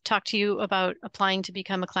talked to you about applying to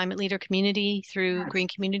become a climate leader community through Green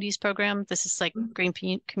Communities program. This is like Green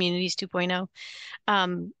Communities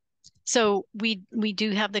 2.0. So we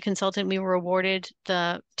do have the consultant. We were awarded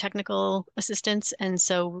the technical assistance, and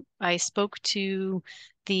so I spoke to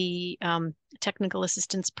the technical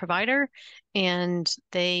assistance provider, and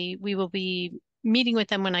we will be meeting with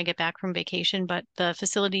them when I get back from vacation. But the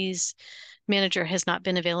facilities manager has not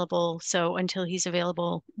been available, so until he's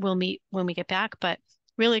available, we'll meet when we get back. But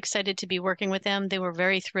really excited to be working with them. They were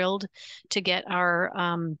very thrilled to get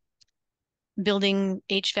our building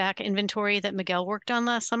HVAC inventory that Miguel worked on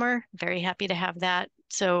last summer. Very happy to have that.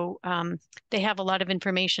 So they have a lot of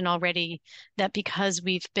information already that, because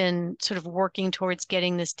we've been sort of working towards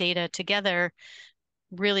getting this data together,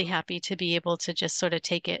 really happy to be able to just sort of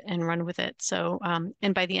take it and run with it. So,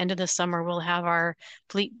 and by the end of the summer, we'll have our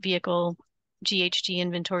fleet vehicle GHG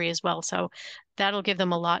inventory as well. So that'll give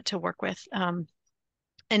them a lot to work with.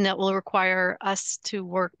 And that will require us to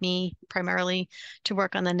work, me primarily, to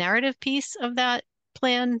work on the narrative piece of that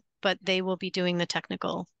plan, but they will be doing the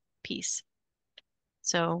technical piece.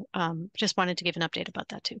 So just wanted to give an update about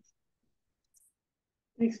that too.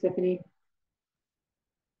 Thanks, Stephanie.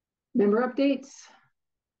 Member updates?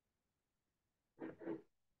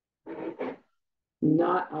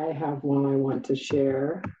 I have one I want to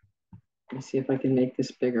share. Let me see if I can make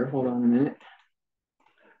this bigger. Hold on a minute.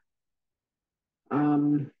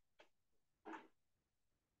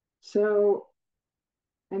 So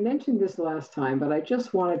I mentioned this last time, but I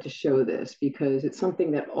just wanted to show this because it's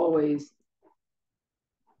something that always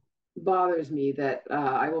bothers me that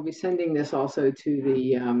I will be sending this also to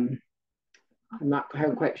the, I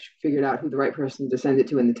haven't quite figured out who the right person to send it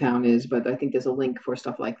to in the town is, but I think there's a link for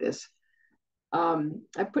stuff like this. I'm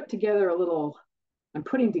putting together a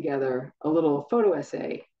little photo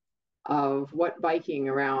essay of what biking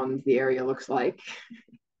around the area looks like.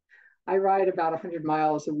 I ride about 100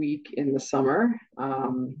 miles a week in the summer. I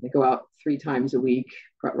go out 3 times a week,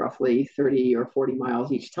 roughly 30 or 40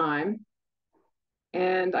 miles each time.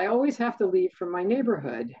 And I always have to leave from my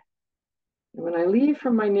neighborhood. And when I leave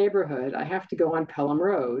from my neighborhood, I have to go on Pelham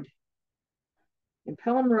Road. And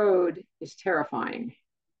Pelham Road is terrifying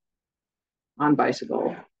on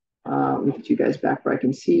bicycle. Let me get you guys back where I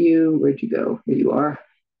can see you. Where'd you go? Here you are.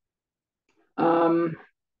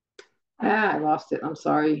 I lost it. I'm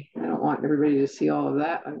sorry. I don't want everybody to see all of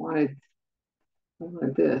that. I wanted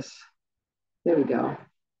this. There we go.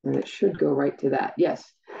 And it should go right to that. Yes.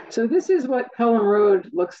 So this is what Pelham Road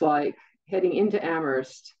looks like heading into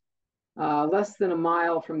Amherst, less than a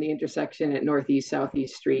mile from the intersection at Northeast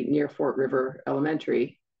Southeast Street near Fort River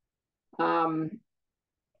Elementary.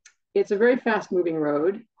 It's a very fast moving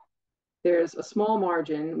road. There's a small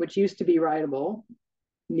margin, which used to be rideable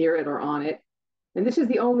near it or on it. And this is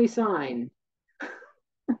the only sign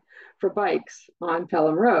for bikes on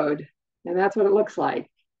Pelham Road. And that's what it looks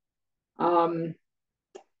like.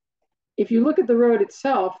 If you look at the road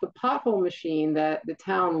itself, the pothole machine that the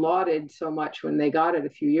town lauded so much when they got it a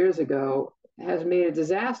few years ago has made a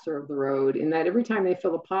disaster of the road in that every time they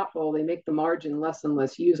fill a pothole, they make the margin less and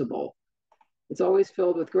less usable. It's always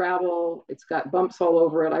filled with gravel. It's got bumps all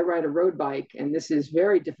over it. I ride a road bike, and this is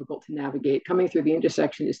very difficult to navigate. Coming through the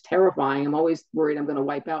intersection is terrifying. I'm always worried I'm going to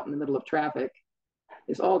wipe out in the middle of traffic.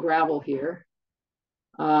 It's all gravel here.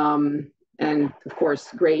 And of course,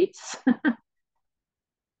 grates.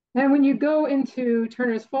 And when you go into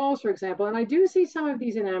Turner's Falls, for example, and I do see some of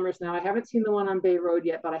these in Amherst now. I haven't seen the one on Bay Road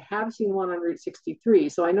yet, but I have seen one on Route 63.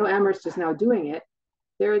 So I know Amherst is now doing it.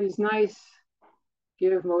 There are these nice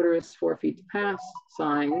give motorists 4 feet to pass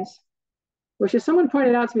signs, which, as someone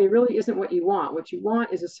pointed out to me, really isn't what you want. What you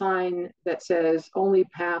want is a sign that says only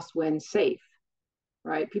pass when safe,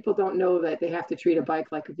 right? People don't know that they have to treat a bike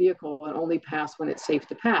like a vehicle and only pass when it's safe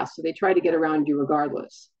to pass. So they try to get around you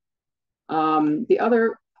regardless. The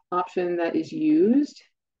other option that is used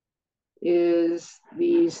is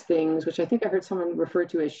these things, which I think I heard someone refer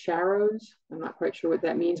to as sharrows. I'm not quite sure what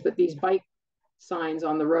that means, but these bike signs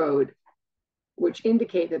on the road, which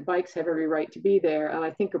indicate that bikes have every right to be there, and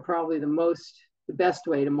I think are probably the best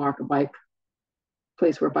way to mark a bike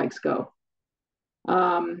place where bikes go.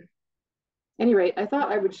 Any rate, I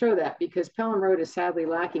thought I would show that because Pelham Road is sadly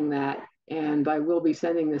lacking that, and I will be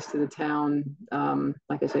sending this to the town.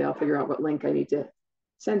 Like I say, I'll figure out what link I need to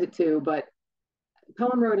send it to, but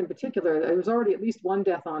Pelham Road in particular, there was already at least one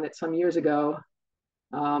death on it some years ago.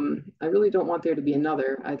 I really don't want there to be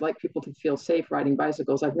another. I'd like people to feel safe riding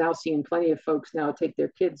bicycles. I've now seen plenty of folks now take their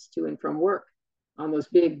kids to and from work on those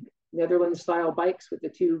big Netherlands style bikes with the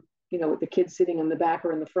two, with the kids sitting in the back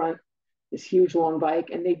or in the front, this huge long bike.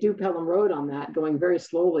 And they do Pelham Road on that, going very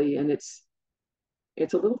slowly. And it's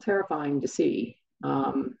a little terrifying to see.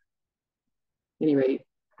 Any rate,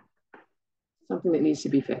 something that needs to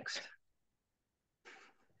be fixed.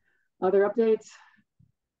 Other updates?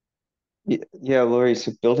 Yeah, Lori,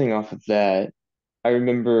 so building off of that, I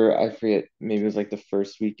remember, I forget, maybe it was like the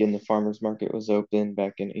first weekend the farmers market was open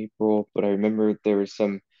back in April, but I remember there were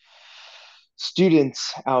some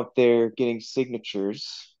students out there getting signatures,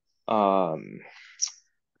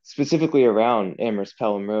 specifically around Amherst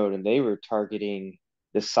Pelham Road, and they were targeting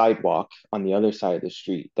the sidewalk on the other side of the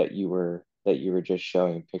street that you were just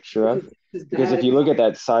showing a picture of. Because if you look at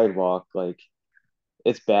that sidewalk, like,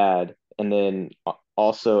 it's bad. And then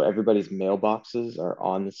also everybody's mailboxes are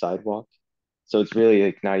on the sidewalk. So it's really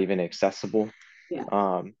like not even accessible.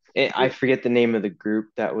 Yeah. I forget the name of the group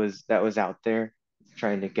that was out there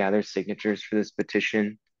trying to gather signatures for this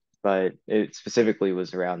petition, but it specifically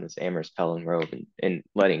was around this Amherst Pelham Road and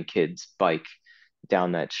letting kids bike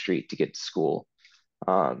down that street to get to school.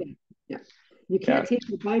 Yeah. You can't take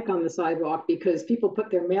your bike on the sidewalk because people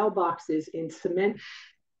put their mailboxes in cement,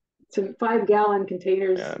 some 5-gallon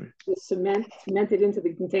containers with cemented into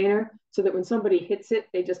the container so that when somebody hits it,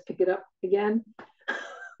 they just pick it up again.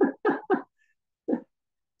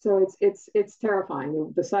 So it's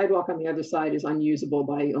terrifying. The sidewalk on the other side is unusable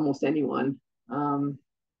by almost anyone.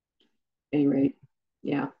 Any rate,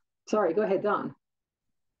 yeah. Sorry, go ahead, Don.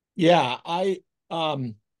 Yeah,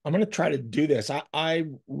 I'm going to try to do this. I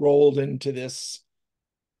rolled into this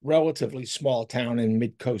relatively small town in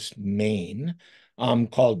mid-coast Maine,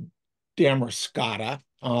 called Damariscotta.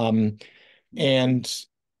 And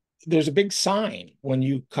there's a big sign when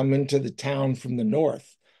you come into the town from the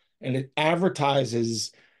north, and it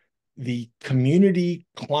advertises the community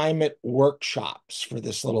climate workshops for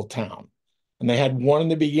this little town. And they had one in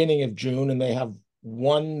the beginning of June, and they have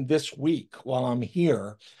one this week while I'm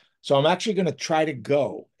here. So I'm actually going to try to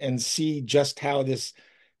go and see just how this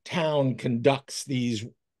town conducts these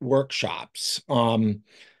workshops.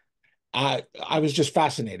 I was just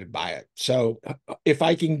fascinated by it. So if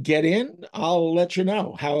I can get in, I'll let you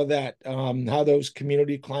know how that how those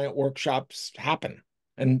community client workshops happen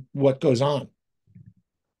and what goes on.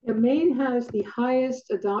 Yeah, Maine has the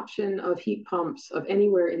highest adoption of heat pumps of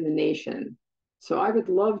anywhere in the nation. So I would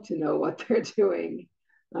love to know what they're doing.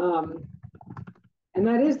 And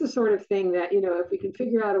that is the sort of thing that, you know, if we can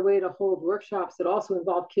figure out a way to hold workshops that also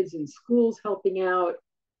involve kids in schools helping out,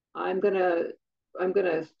 I'm gonna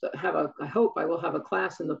have I hope I will have a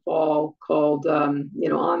class in the fall called, you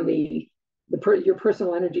know, on your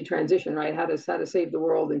personal energy transition, right? How to save the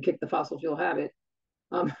world and kick the fossil fuel habit.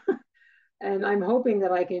 And I'm hoping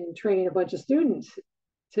that I can train a bunch of students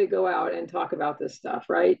to go out and talk about this stuff,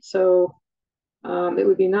 right? So it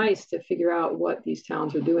would be nice to figure out what these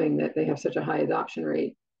towns are doing that they have such a high adoption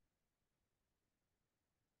rate.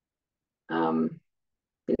 Anyone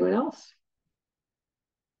else?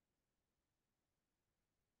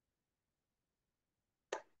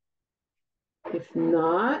 If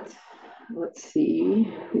not, let's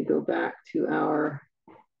see, we go back to our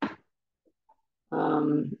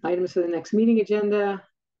items for the next meeting agenda.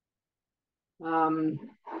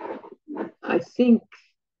 I think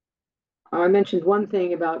I mentioned one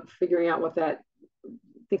thing about figuring out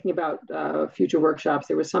thinking about future workshops.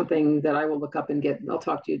 There was something that I will look up and I'll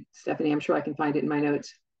talk to you, Stephanie. I'm sure I can find it in my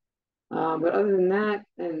notes. But other than that,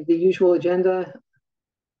 and the usual agenda,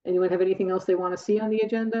 anyone have anything else they want to see on the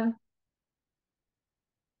agenda?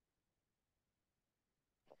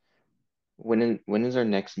 When is our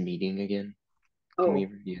next meeting again? Can we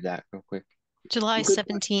review that real quick? July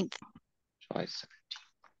 17th. July 17th.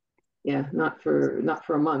 Yeah, not for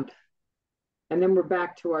a month. And then we're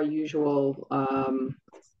back to our usual,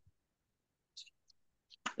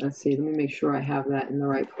 let's see, let me make sure I have that in the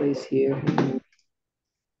right place here.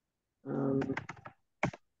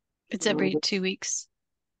 It's every 2 weeks.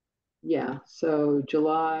 Yeah, so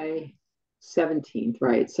July 17th,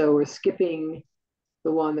 right? So we're skipping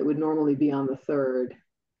the one that would normally be on the 3rd.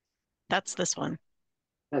 That's this one.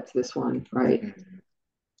 That's this one, right?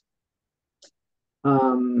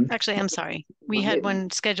 Actually, I'm sorry. We had one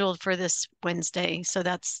scheduled for this Wednesday, so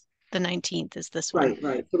that's the 19th is this one.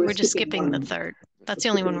 Right. So we're just skipping the 3rd. That's the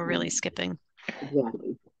only one we're really skipping.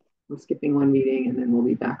 Exactly. We're skipping one meeting, and then we'll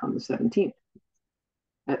be back on the 17th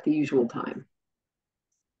at the usual time.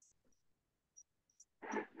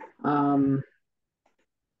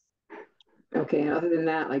 Okay, and other than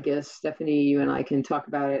that, I guess, Stephanie, you and I can talk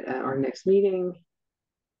about it at our next meeting.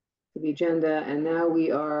 The agenda, and now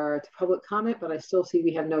we are to public comment, but I still see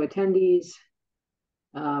we have no attendees.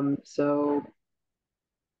 So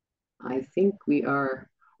I think we are,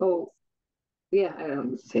 oh, yeah, I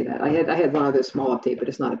don't say that. I had one other small update, but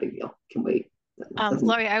it's not a big deal. Can wait.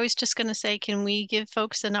 Laurie, I was just going to say, can we give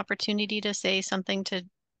folks an opportunity to say something to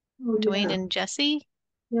Dwayne and Jesse?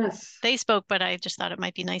 Yes. They spoke, but I just thought it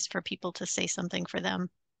might be nice for people to say something for them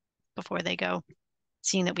before they go,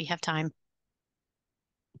 seeing that we have time.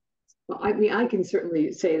 Well, I mean, I can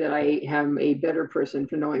certainly say that I am a better person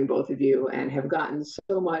for knowing both of you and have gotten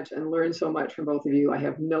so much and learned so much from both of you. I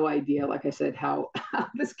have no idea, like I said, how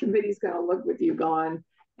this committee is going to look with you gone.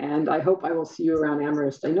 And I hope I will see you around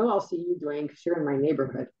Amherst. I know I'll see you, Dwayne, because you're in my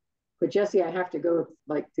neighborhood. But Jesse, I have to go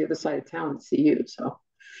like the other side of town to see you. So,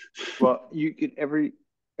 well, you could every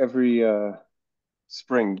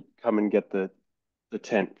spring come and get the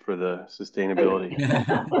tent for the sustainability.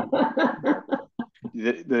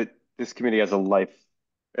 This committee has a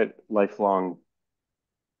lifelong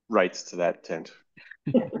rights to that tent.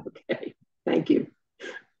 Okay, thank you.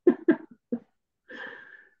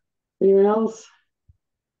 Anyone else?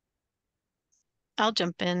 I'll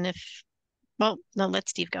jump in well, no, let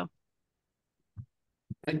Steve go.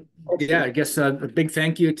 Yeah, I guess a big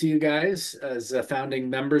thank you to you guys as founding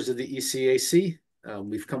members of the ECAC.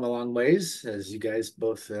 We've come a long ways, as you guys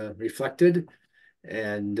both reflected,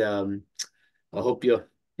 and I hope you,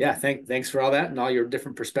 thanks for all that and all your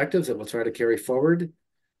different perspectives that we'll try to carry forward.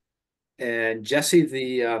 And Jesse,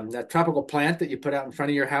 that tropical plant that you put out in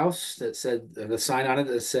front of your house that said, the sign on it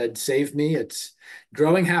that said, "Save me," it's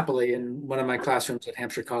growing happily in one of my classrooms at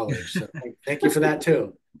Hampshire College. So thank you for that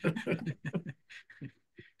too.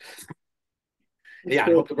 Yeah,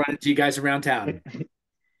 I hope to run into you guys around town.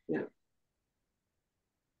 Yeah.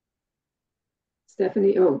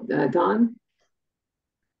 Stephanie, Don?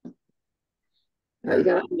 You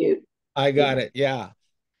got to mute. I got it. Yeah.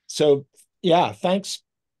 So, yeah, thanks,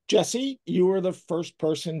 Jesse. You were the first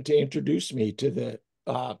person to introduce me to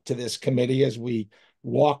this committee as we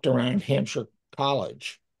walked around Hampshire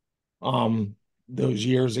College those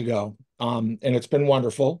years ago. And it's been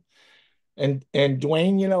wonderful. And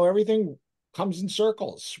Dwayne, you know, everything comes in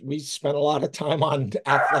circles. We spent a lot of time on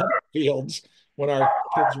athletic fields when our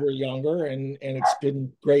kids were younger, and it's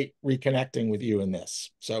been great reconnecting with you in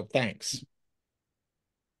this. So thanks.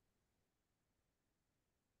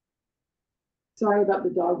 Sorry about the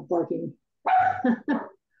dog barking. Go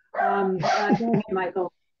ahead,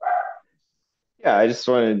 Michael. Yeah, I just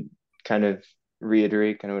want to kind of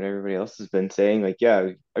reiterate kind of what everybody else has been saying. Like, yeah,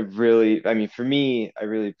 I mean, for me, I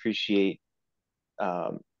really appreciate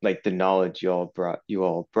like the knowledge you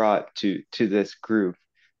all brought to this group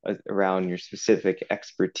around your specific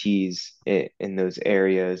expertise in those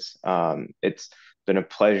areas. It's been a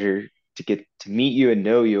pleasure to get to meet you and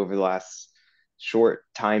know you over the last short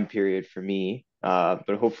time period for me.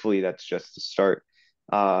 But hopefully that's just the start.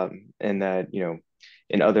 And that, you know,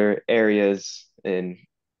 in other areas in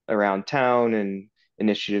around town and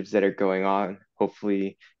initiatives that are going on,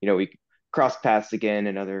 hopefully, you know, we cross paths again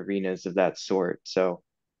in other arenas of that sort. So,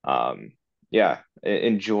 yeah,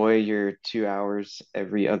 enjoy your 2 hours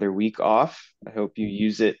every other week off. I hope you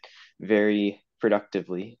use it very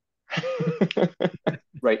productively.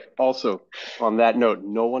 Right. Also, on that note,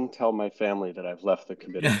 no one tell my family that I've left the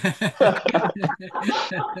committee.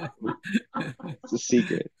 It's a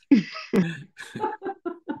secret.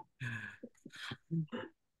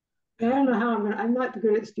 I don't know how I'm not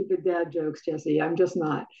good at stupid dad jokes, Jesse. I'm just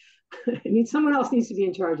not. Someone else needs to be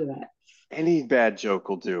in charge of that. Any bad joke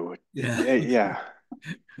will do. Yeah.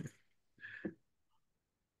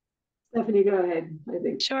 Stephanie, go ahead. I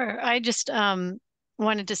think. Sure. I just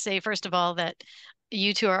wanted to say, first of all, that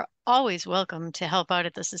you two are always welcome to help out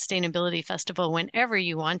at the Sustainability Festival whenever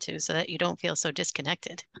you want to, so that you don't feel so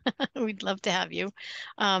disconnected. We'd love to have you.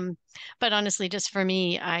 But honestly, just for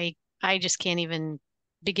me, I just can't even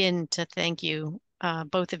begin to thank you,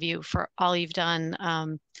 both of you, for all you've done,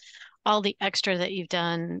 all the extra that you've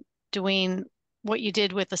done. Dwayne, what you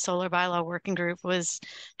did with the solar bylaw working group was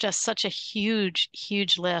just such a huge,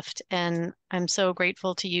 huge lift. And I'm so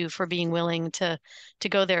grateful to you for being willing to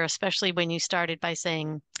go there, especially when you started by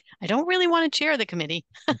saying, I don't really want to chair the committee.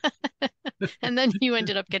 And then you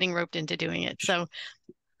ended up getting roped into doing it. So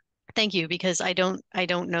thank you, because I don't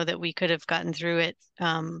know that we could have gotten through it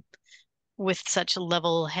with such a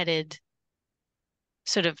level-headed,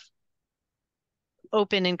 sort of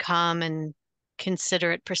open and calm and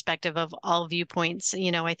considerate perspective of all viewpoints.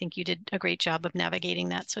 You know, I think you did a great job of navigating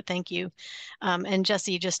that. So thank you. And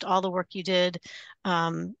Jesse, just all the work you did,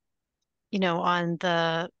 you know, on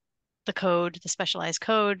the code, the specialized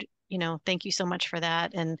code, you know, thank you so much for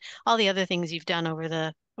that. And all the other things you've done over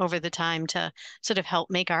the time to sort of help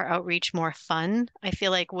make our outreach more fun. I feel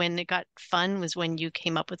like when it got fun was when you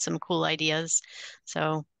came up with some cool ideas.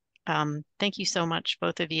 So thank you so much,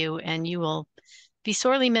 both of you. And you will be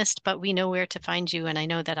sorely missed, but we know where to find you. And I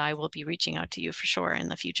know that I will be reaching out to you for sure in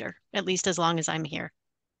the future, at least as long as I'm here.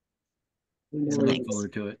 So look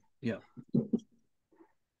forward to it. Yeah.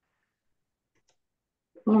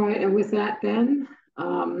 All right. And with that, then,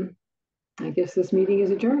 I guess this meeting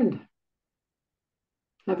is adjourned.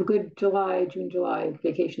 Have a good June, July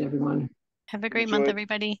vacation, everyone. Have a great month,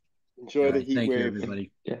 everybody. Enjoy the heat Thank wave. you,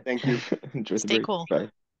 everybody. Yeah. Thank you. Enjoy the Stay break. cool. Bye.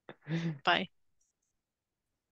 Bye.